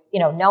to,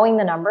 knowing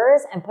the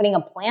numbers and putting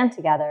a plan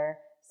together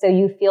so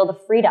you feel the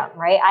freedom,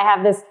 right? I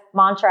have this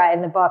mantra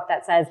in the book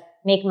that says,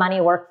 make money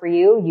work for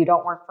you. You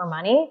don't work for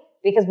money,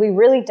 because we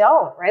really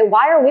don't, right?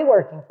 Why are we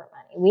working for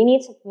money? We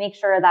need to make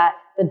sure that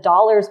the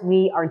dollars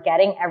we are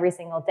getting every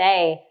single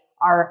day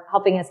are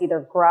helping us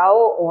either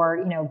grow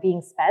or,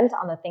 being spent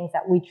on the things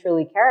that we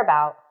truly care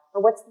about,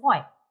 or what's the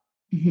point?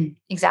 Mm-hmm.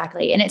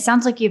 Exactly. And it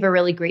sounds like you have a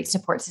really great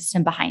support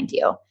system behind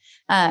you.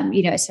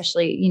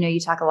 Especially, you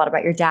talk a lot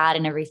about your dad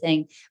and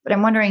everything, but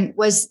I'm wondering,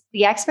 were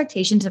the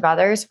expectations of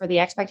others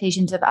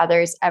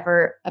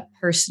ever a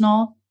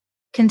personal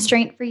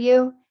constraint for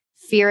you,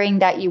 fearing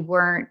that you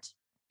weren't,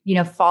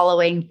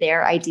 following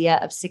their idea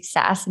of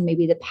success and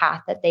maybe the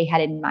path that they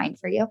had in mind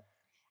for you?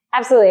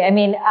 Absolutely. I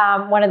mean,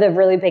 one of the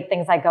really big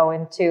things I go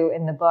into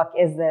in the book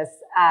is this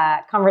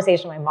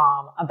conversation with my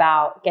mom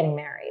about getting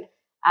married.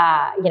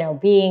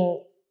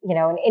 Being,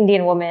 an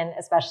Indian woman,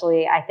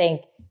 especially, I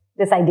think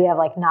this idea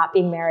of not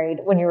being married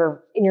when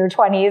you're in your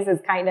 20s is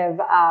kind of,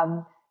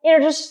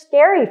 just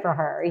scary for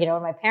her,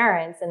 and my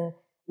parents. And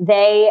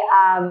they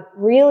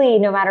really,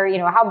 no matter,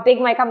 how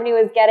big my company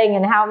was getting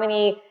and how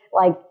many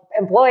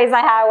employees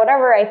I had,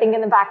 whatever, I think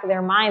in the back of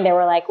their mind, they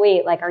were like,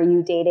 wait, are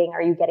you dating?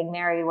 Are you getting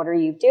married? What are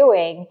you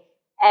doing?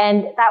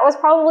 And that was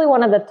probably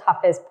one of the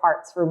toughest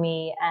parts for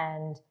me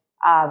and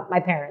my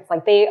parents.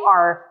 They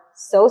are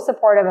so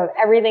supportive of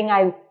everything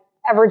I've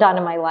ever done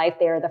in my life.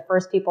 They are the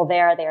first people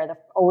there. They are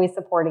always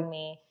supporting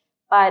me.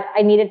 But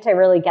I needed to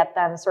really get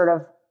them sort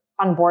of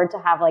on board to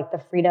have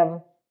the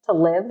freedom to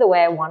live the way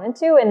I wanted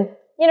to. And,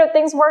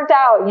 things worked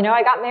out.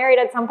 I got married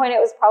at some point. It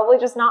was probably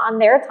just not on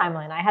their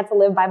timeline. I had to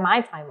live by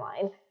my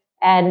timeline.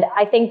 And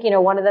I think,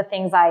 one of the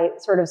things I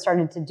sort of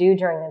started to do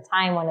during the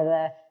time, one of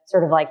the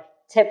sort of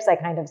tips I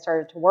kind of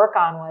started to work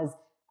on was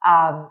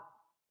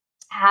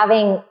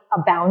having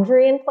a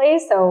boundary in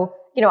place. So,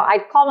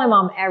 I'd call my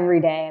mom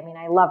every day. I mean,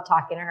 I love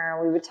talking to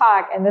her. We would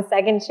talk. And the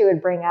second she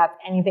would bring up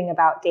anything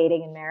about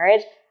dating and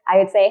marriage, I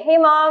would say, hey,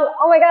 Mom,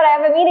 oh my God,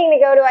 I have a meeting to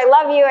go to. I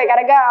love you. I got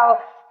to go.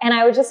 And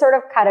I would just sort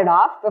of cut it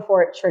off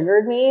before it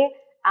triggered me.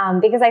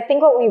 Because I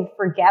think what we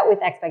forget with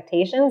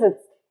expectations,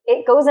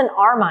 it goes in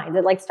our minds.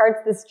 It starts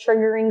this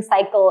triggering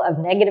cycle of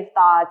negative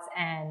thoughts,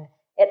 and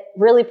it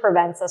really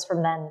prevents us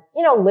from then,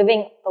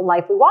 living the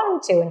life we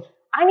wanted to. And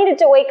I needed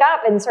to wake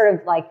up and sort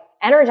of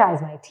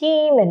energize my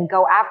team and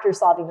go after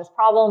solving this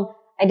problem.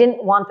 I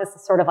didn't want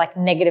this sort of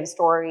negative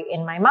story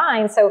in my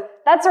mind. So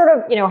that's sort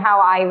of,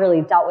 how I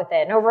really dealt with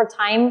it. And over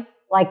time,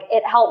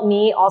 it helped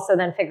me also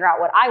then figure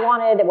out what I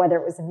wanted, whether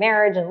it was in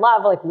marriage and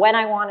love, when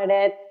I wanted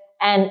it.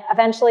 And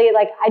eventually,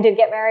 I did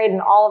get married and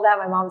all of that.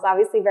 My mom's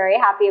obviously very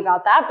happy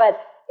about that,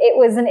 but it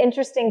was an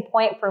interesting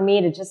point for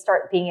me to just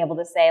start being able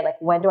to say, like,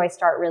 when do I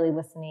start really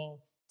listening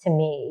to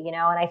me, you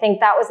know? And I think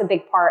that was a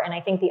big part. And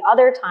I think the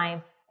other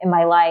time in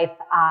my life,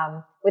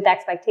 with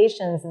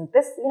expectations, and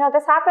this, you know,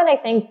 this happened, I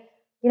think,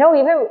 you know,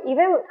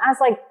 even as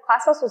like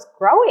ClassPass was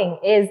growing,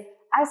 is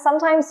I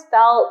sometimes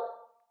felt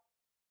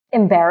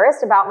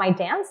embarrassed about my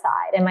dance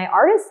side and my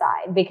artist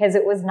side, because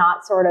it was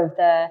not sort of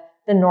the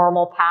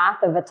normal path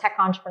of a tech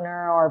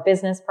entrepreneur or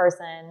business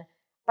person.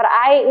 But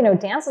you know,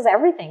 dance is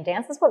everything.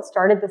 Dance is what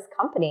started this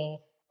company.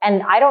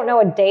 And I don't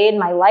know a day in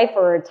my life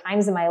or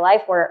times in my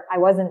life where I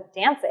wasn't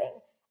dancing.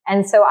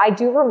 And so I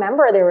do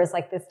remember there was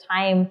like this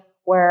time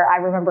where I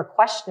remember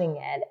questioning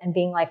it and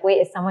being like, wait,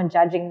 is someone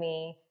judging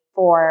me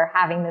for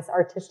having this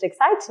artistic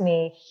side to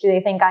me? Do they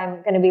think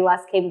I'm going to be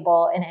less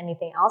capable in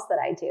anything else that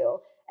I do?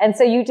 And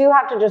so you do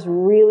have to just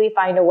really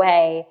find a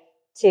way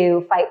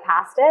to fight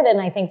past it.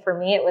 And I think for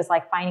me, it was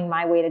like finding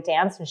my way to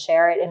dance and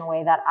share it in a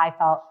way that I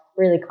felt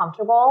really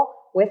comfortable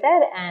with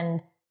it, and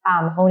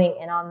honing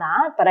in on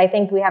that. But I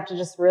think we have to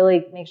just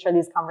really make sure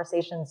these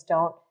conversations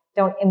don't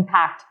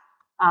impact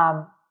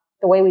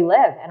the way we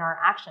live and our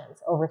actions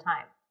over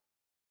time.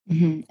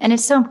 Mm-hmm. And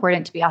it's so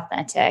important to be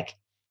authentic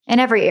in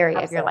every area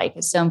of your life.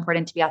 It's so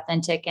important to be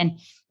authentic and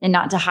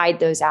not to hide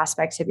those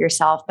aspects of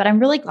yourself. But I'm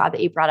really glad that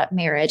you brought up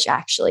marriage,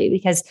 actually,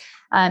 because,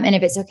 and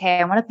if it's okay,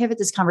 I want to pivot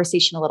this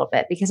conversation a little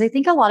bit, because I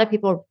think a lot of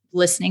people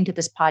listening to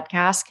this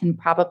podcast can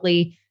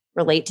probably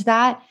relate to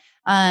that.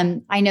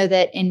 I know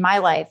that in my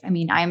life, I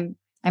mean, I'm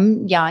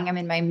young, I'm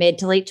in my mid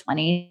to late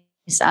 20s.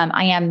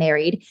 I am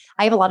married.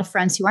 I have a lot of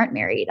friends who aren't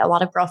married, a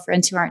lot of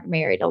girlfriends who aren't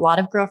married, a lot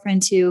of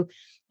girlfriends who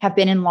have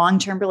been in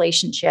long-term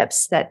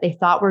relationships that they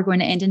thought were going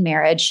to end in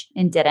marriage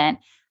and didn't.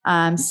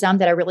 Some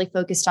that are really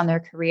focused on their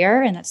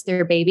career, and that's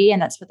their baby,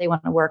 and that's what they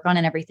want to work on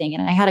and everything.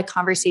 And I had a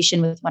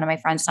conversation with one of my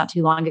friends not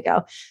too long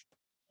ago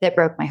that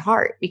broke my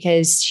heart,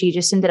 because she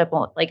just ended up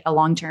like a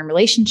long-term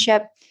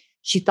relationship.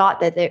 She thought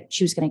that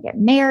she was going to get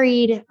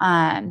married.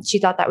 She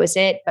thought that was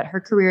it, but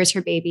her career is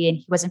her baby, and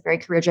he wasn't very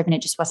career driven.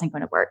 It just wasn't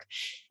going to work.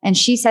 And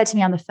she said to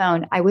me on the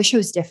phone, I wish it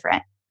was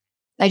different.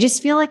 I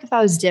just feel like if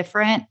I was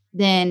different,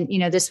 then, you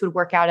know, this would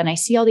work out. And I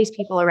see all these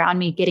people around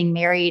me getting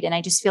married, and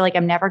I just feel like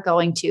I'm never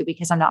going to,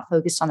 because I'm not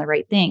focused on the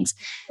right things.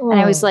 And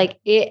I was like,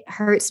 it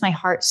hurts my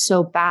heart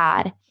so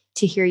bad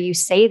to hear you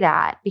say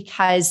that,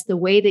 because the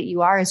way that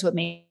you are is what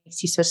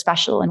makes you so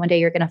special. And one day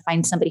you're going to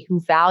find somebody who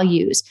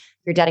values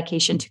your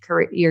dedication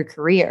to your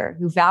career,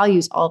 who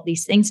values all of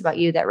these things about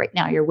you that right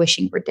now you're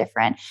wishing were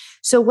different.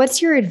 So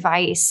what's your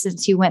advice,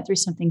 since you went through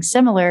something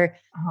similar,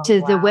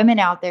 to the women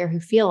out there who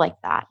feel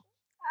like that?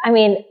 I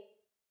mean,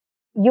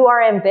 you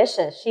are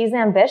ambitious. She's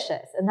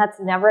ambitious, and that's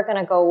never going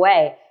to go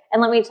away.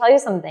 And let me tell you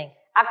something.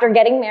 After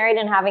getting married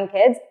and having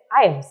kids,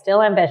 I am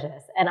still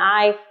ambitious, and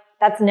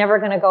that's never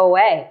going to go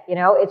away. You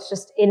know, it's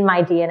just in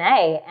my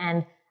DNA.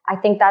 And I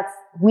think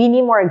we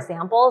need more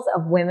examples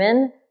of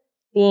women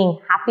being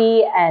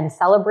happy and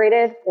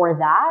celebrated for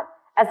that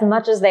as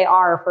much as they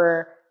are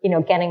for, you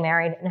know, getting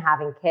married and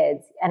having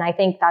kids. And I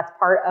think that's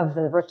part of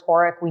the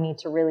rhetoric we need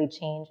to really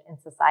change in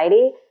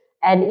society.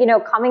 And, you know,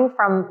 coming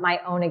from my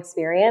own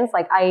experience,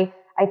 like I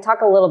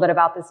talk a little bit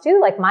about this too.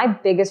 Like my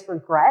biggest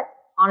regret,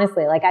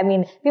 honestly, like, I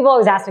mean, people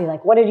always ask me,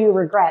 like, what did you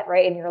regret,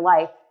 right, in your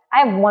life?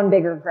 I have one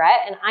big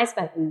regret, and I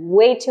spent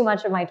way too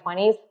much of my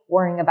 20s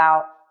worrying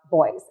about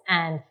boys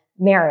and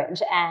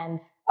marriage and,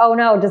 oh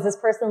no, does this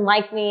person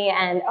like me?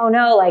 And oh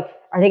no, like,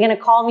 are they going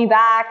to call me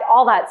back?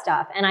 All that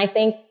stuff. And I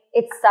think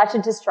it's such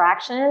a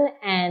distraction.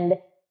 And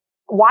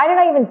why did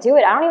I even do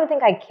it? I don't even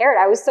think I cared.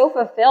 I was so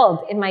fulfilled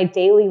in my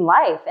daily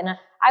life. And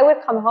I would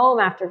come home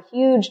after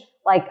huge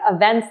like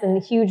events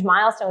and huge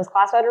milestones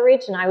class out to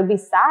reach, and I would be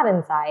sad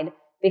inside,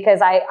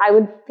 because I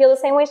would feel the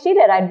same way she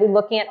did. I'd be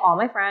looking at all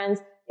my friends.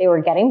 They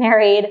were getting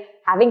married,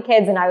 having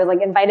kids, and I was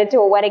like invited to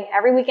a wedding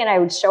every weekend. I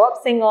would show up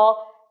single.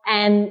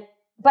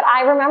 But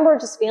I remember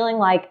just feeling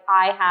like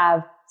I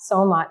have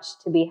so much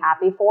to be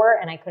happy for,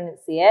 and I couldn't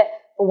see it.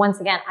 But once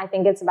again, I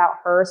think it's about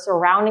her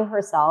surrounding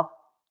herself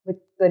with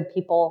good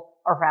people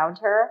around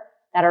her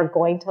that are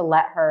going to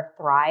let her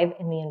thrive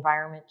in the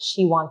environment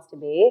she wants to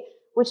be,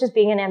 which is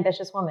being an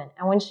ambitious woman.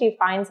 And when she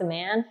finds a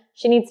man,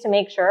 she needs to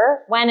make sure,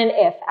 when and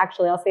if,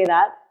 actually, I'll say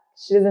that,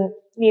 she doesn't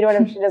need one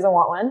if she doesn't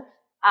want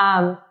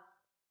one.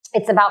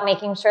 It's about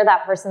making sure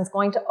that person's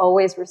going to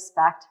always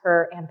respect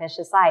her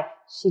ambitious side.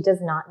 She does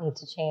not need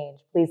to change.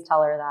 Please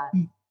tell her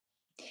that.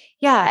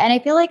 Yeah. And I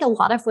feel like a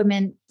lot of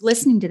women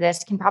listening to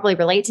this can probably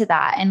relate to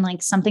that. And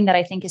like something that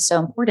I think is so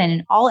important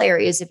in all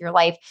areas of your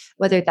life,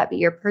 whether that be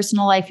your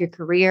personal life, your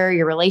career,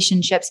 your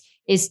relationships,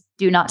 is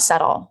do not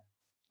settle.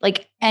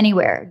 Like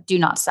anywhere, do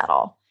not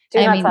settle.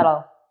 Do not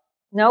settle.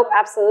 Nope,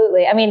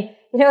 absolutely. I mean,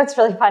 you know, it's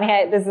really funny.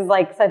 This is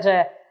like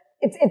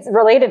it's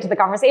related to the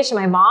conversation.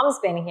 My mom's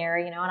been here,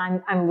 you know,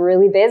 and I'm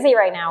really busy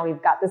right now.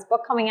 We've got this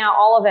book coming out,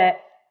 all of it.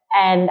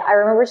 And I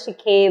remember she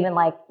came and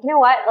like, you know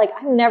what? Like,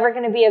 I'm never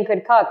going to be a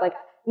good cook. Like,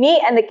 me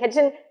and the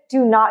kitchen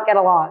do not get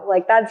along.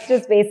 Like, that's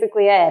just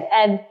basically it.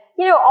 And,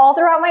 you know, all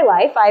throughout my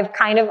life, I've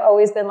kind of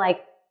always been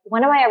like,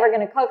 when am I ever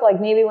going to cook? Like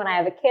maybe when I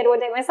have a kid one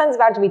day. My son's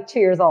about to be 2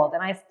 years old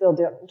and I still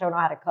don't know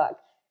how to cook.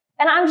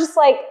 And I'm just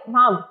like,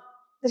 Mom,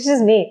 this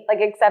is me. Like,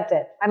 accept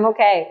it. I'm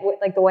okay with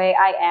like the way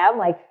I am.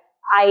 Like,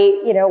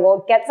 I,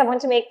 will get someone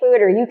to make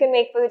food, or you can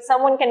make food.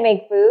 Someone can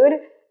make food.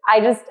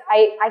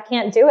 I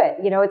can't do it.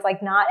 It's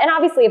like not, and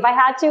obviously if I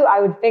had to,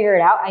 I would figure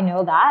it out. I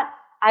know that.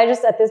 I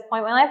just, at this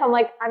point in my life, I'm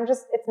like,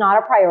 it's not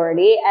a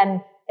priority. And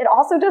it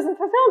also doesn't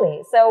fulfill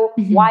me. So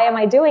why am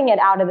I doing it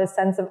out of this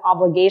sense of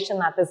obligation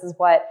that this is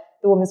what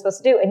the woman's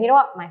supposed to do? And you know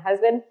what? My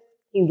husband,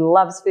 he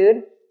loves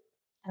food.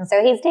 And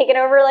so he's taken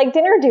over like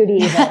dinner duty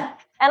even.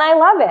 And I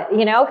love it,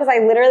 because I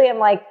literally am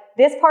like,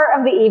 this part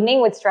of the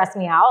evening would stress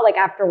me out. Like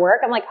after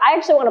work, I'm like, I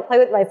actually want to play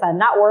with my son,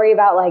 not worry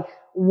about like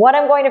what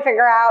I'm going to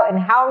figure out and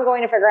how I'm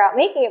going to figure out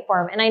making it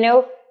for him. And I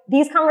know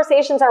these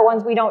conversations are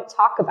ones we don't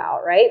talk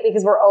about, right?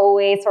 Because we're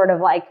always sort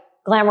of like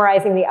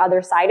glamorizing the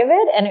other side of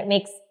it. And it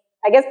makes,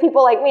 I guess,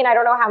 people like me, and I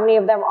don't know how many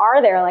of them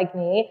are there like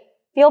me,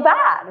 feel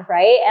bad,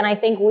 right? And I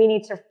think we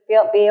need to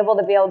be able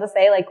to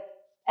say like,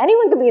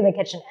 anyone can be in the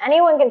kitchen.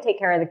 Anyone can take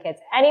care of the kids.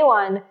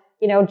 Anyone,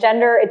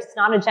 gender, it's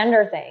not a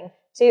gender thing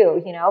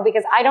too,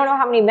 because I don't know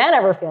how many men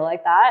ever feel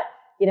like that,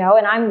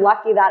 and I'm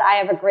lucky that I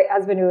have a great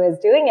husband who is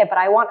doing it, but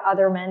I want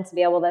other men to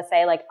be able to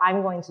say like,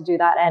 I'm going to do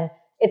that. And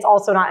it's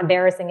also not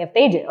embarrassing if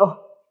they do.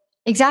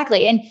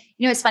 Exactly. And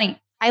it's funny.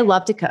 I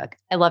love to cook.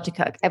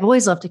 I've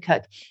always loved to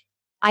cook.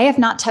 I have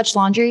not touched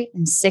laundry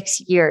in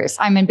 6 years.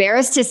 I'm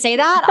embarrassed to say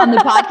that on the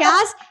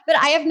podcast, but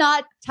I have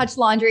not touched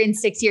laundry in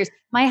 6 years.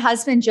 My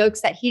husband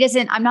jokes that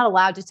I'm not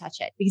allowed to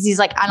touch it because he's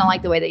like, I don't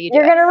like the way that you do it.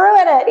 You're going to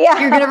ruin it. Yeah.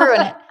 You're going to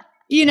ruin it.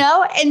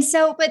 And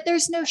so, but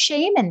there's no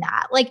shame in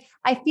that. Like,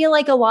 I feel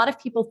like a lot of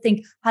people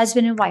think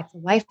husband and wife, the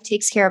wife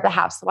takes care of the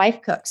house, the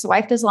wife cooks, the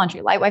wife does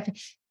laundry, why does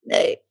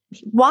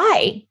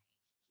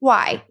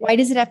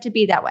it have to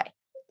be that way?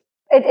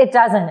 It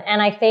doesn't.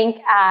 And I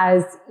think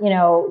as,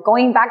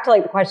 going back to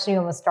like the question you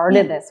almost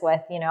started this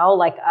with,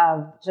 like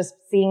just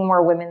seeing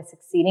more women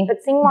succeeding, but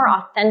seeing more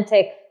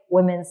authentic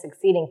women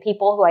succeeding,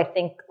 people who I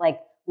think like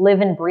live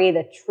and breathe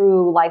a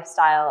true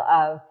lifestyle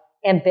of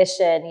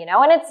ambition,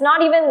 and it's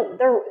not even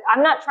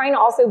I'm not trying to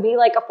also be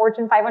like a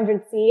Fortune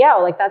 500 CEO.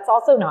 Like that's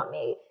also not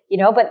me,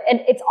 but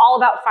it's all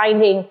about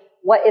finding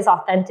what is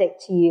authentic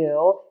to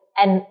you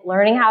and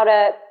learning how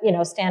to,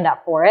 stand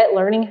up for it,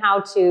 learning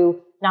how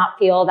to not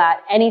feel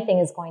that anything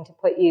is going to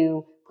put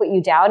you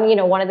down.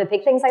 One of the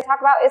big things I talk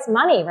about is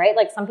money, right?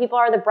 Like some people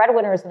are the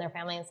breadwinners in their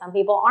family and some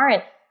people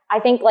aren't. I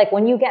think like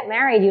when you get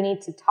married, you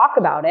need to talk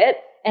about it.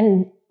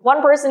 And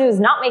one person who's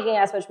not making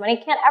as much money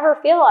can't ever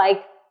feel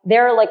like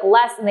they're like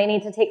less and they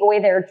need to take away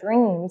their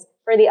dreams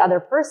for the other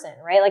person,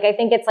 right? Like I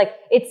think it's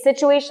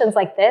situations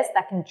like this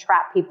that can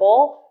trap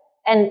people,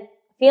 and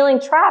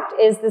feeling trapped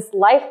is this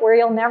life where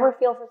you'll never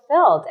feel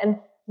fulfilled. And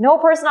no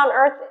person on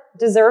earth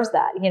deserves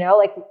that,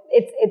 like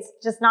it's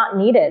just not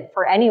needed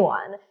for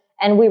anyone.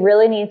 And we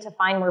really need to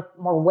find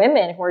more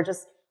women who are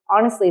just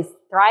honestly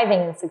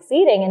thriving and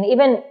succeeding. And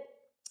even,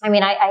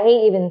 I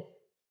hate even,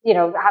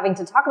 having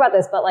to talk about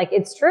this, but like,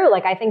 it's true.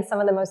 Like, I think some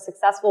of the most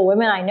successful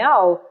women I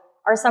know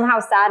are somehow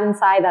sad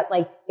inside that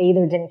like they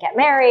either didn't get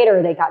married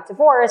or they got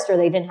divorced or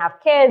they didn't have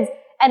kids.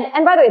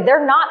 And by the way,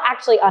 they're not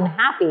actually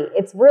unhappy.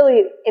 It's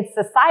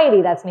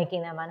society that's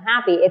making them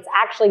unhappy. It's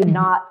actually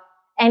not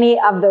any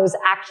of those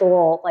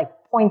actual like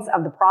points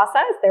of the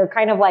process. They're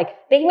kind of like,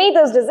 they made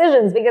those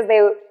decisions because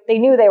they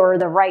knew they were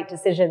the right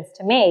decisions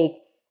to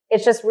make.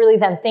 It's just really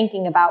them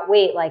thinking about,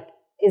 wait, like,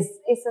 is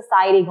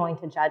society going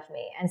to judge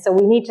me? And so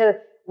we need to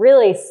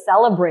really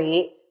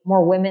celebrate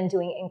more women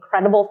doing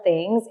incredible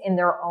things in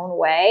their own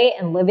way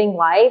and living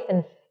life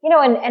and,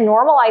 and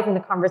normalizing the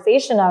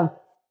conversation of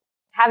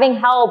having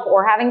help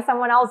or having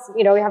someone else,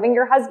 having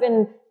your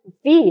husband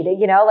feed,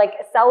 like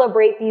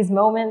celebrate these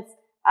moments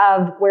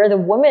of where the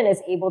woman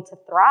is able to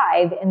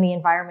thrive in the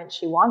environment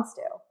she wants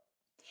to.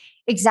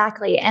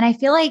 Exactly. And I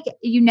feel like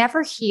you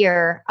never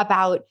hear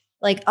about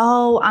like,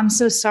 oh, I'm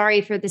so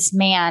sorry for this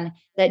man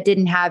that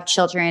didn't have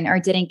children or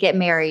didn't get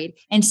married.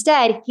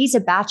 Instead, he's a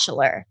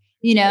bachelor.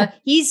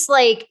 He's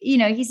like,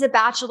 he's a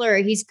bachelor,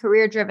 he's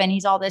career driven,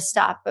 he's all this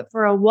stuff. But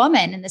for a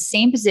woman in the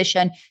same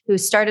position who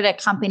started a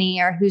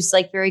company or who's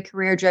like very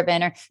career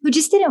driven or who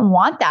just didn't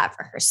want that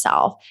for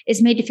herself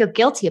is made to feel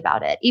guilty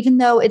about it, even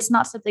though it's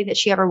not something that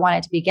she ever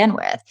wanted to begin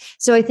with.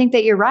 So I think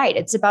that you're right.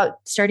 It's about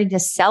starting to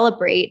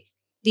celebrate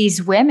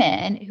these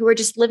women who are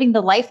just living the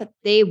life that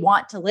they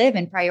want to live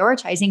and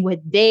prioritizing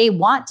what they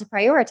want to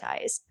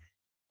prioritize.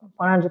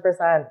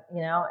 100%,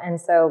 and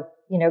so,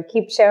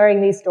 keep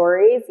sharing these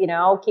stories,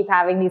 keep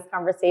having these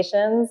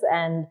conversations.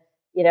 And,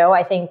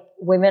 I think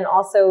women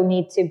also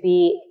need to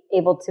be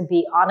able to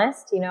be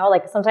honest,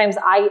 like sometimes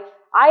I'm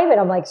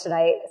like, should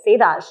I say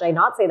that? Should I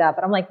not say that?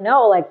 But I'm like,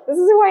 no, like, this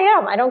is who I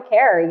am. I don't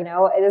care.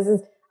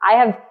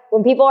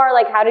 When people are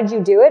like, how did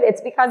you do it?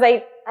 It's because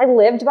I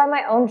lived by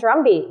my own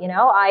drumbeat.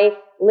 I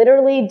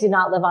literally did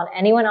not live on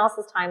anyone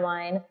else's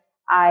timeline.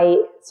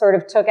 I sort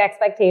of took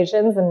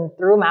expectations and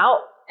threw them out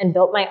and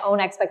built my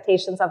own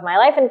expectations of my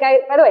life. And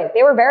by the way,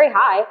 they were very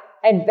high.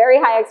 I had very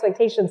high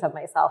expectations of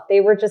myself. They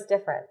were just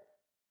different.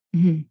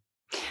 Mm-hmm.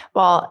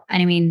 Well,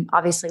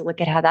 obviously look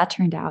at how that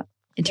turned out.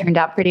 It turned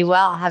out pretty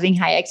well. Having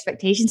high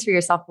expectations for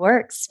yourself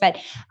works. But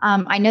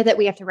I know that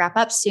we have to wrap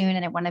up soon,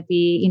 and I want to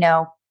be,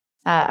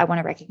 I want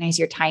to recognize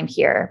your time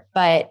here.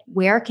 But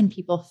where can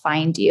people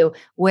find you?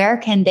 Where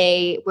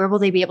will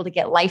they be able to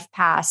get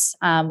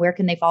LifePass? Where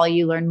can they follow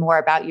you, learn more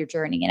about your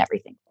journey and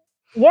everything?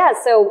 Yeah,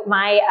 so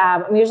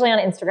I'm usually on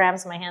Instagram,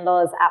 so my handle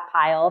is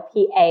 @Payal,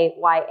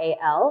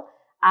 Payal.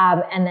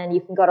 And then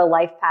you can go to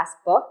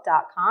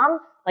lifepassbook.com.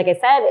 Like I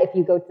said, if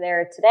you go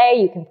there today,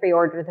 you can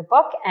pre-order the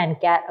book and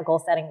get a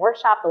goal-setting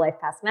workshop, the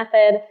LifePass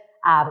Method,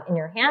 in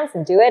your hands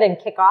and do it and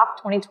kick off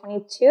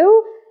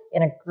 2022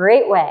 in a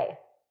great way.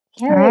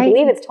 Can't really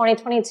believe it's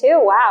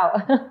 2022.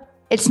 Wow.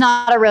 It's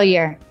not a real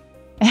year.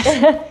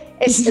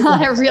 It's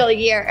not a real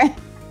year.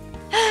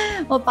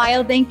 Well,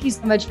 Payal, thank you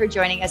so much for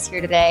joining us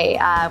here today.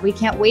 We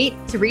can't wait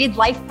to read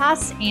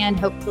LifePass, and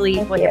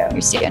hopefully we'll hear from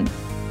you soon.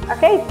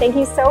 Okay, thank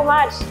you so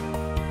much.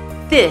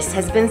 This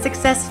has been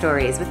Success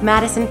Stories with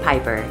Madison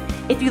Piper.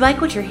 If you like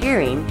what you're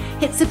hearing,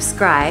 hit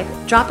subscribe,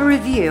 drop a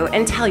review,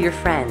 and tell your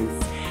friends.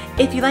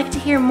 If you'd like to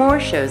hear more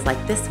shows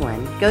like this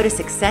one, go to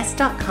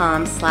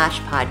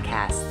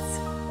success.com/podcasts.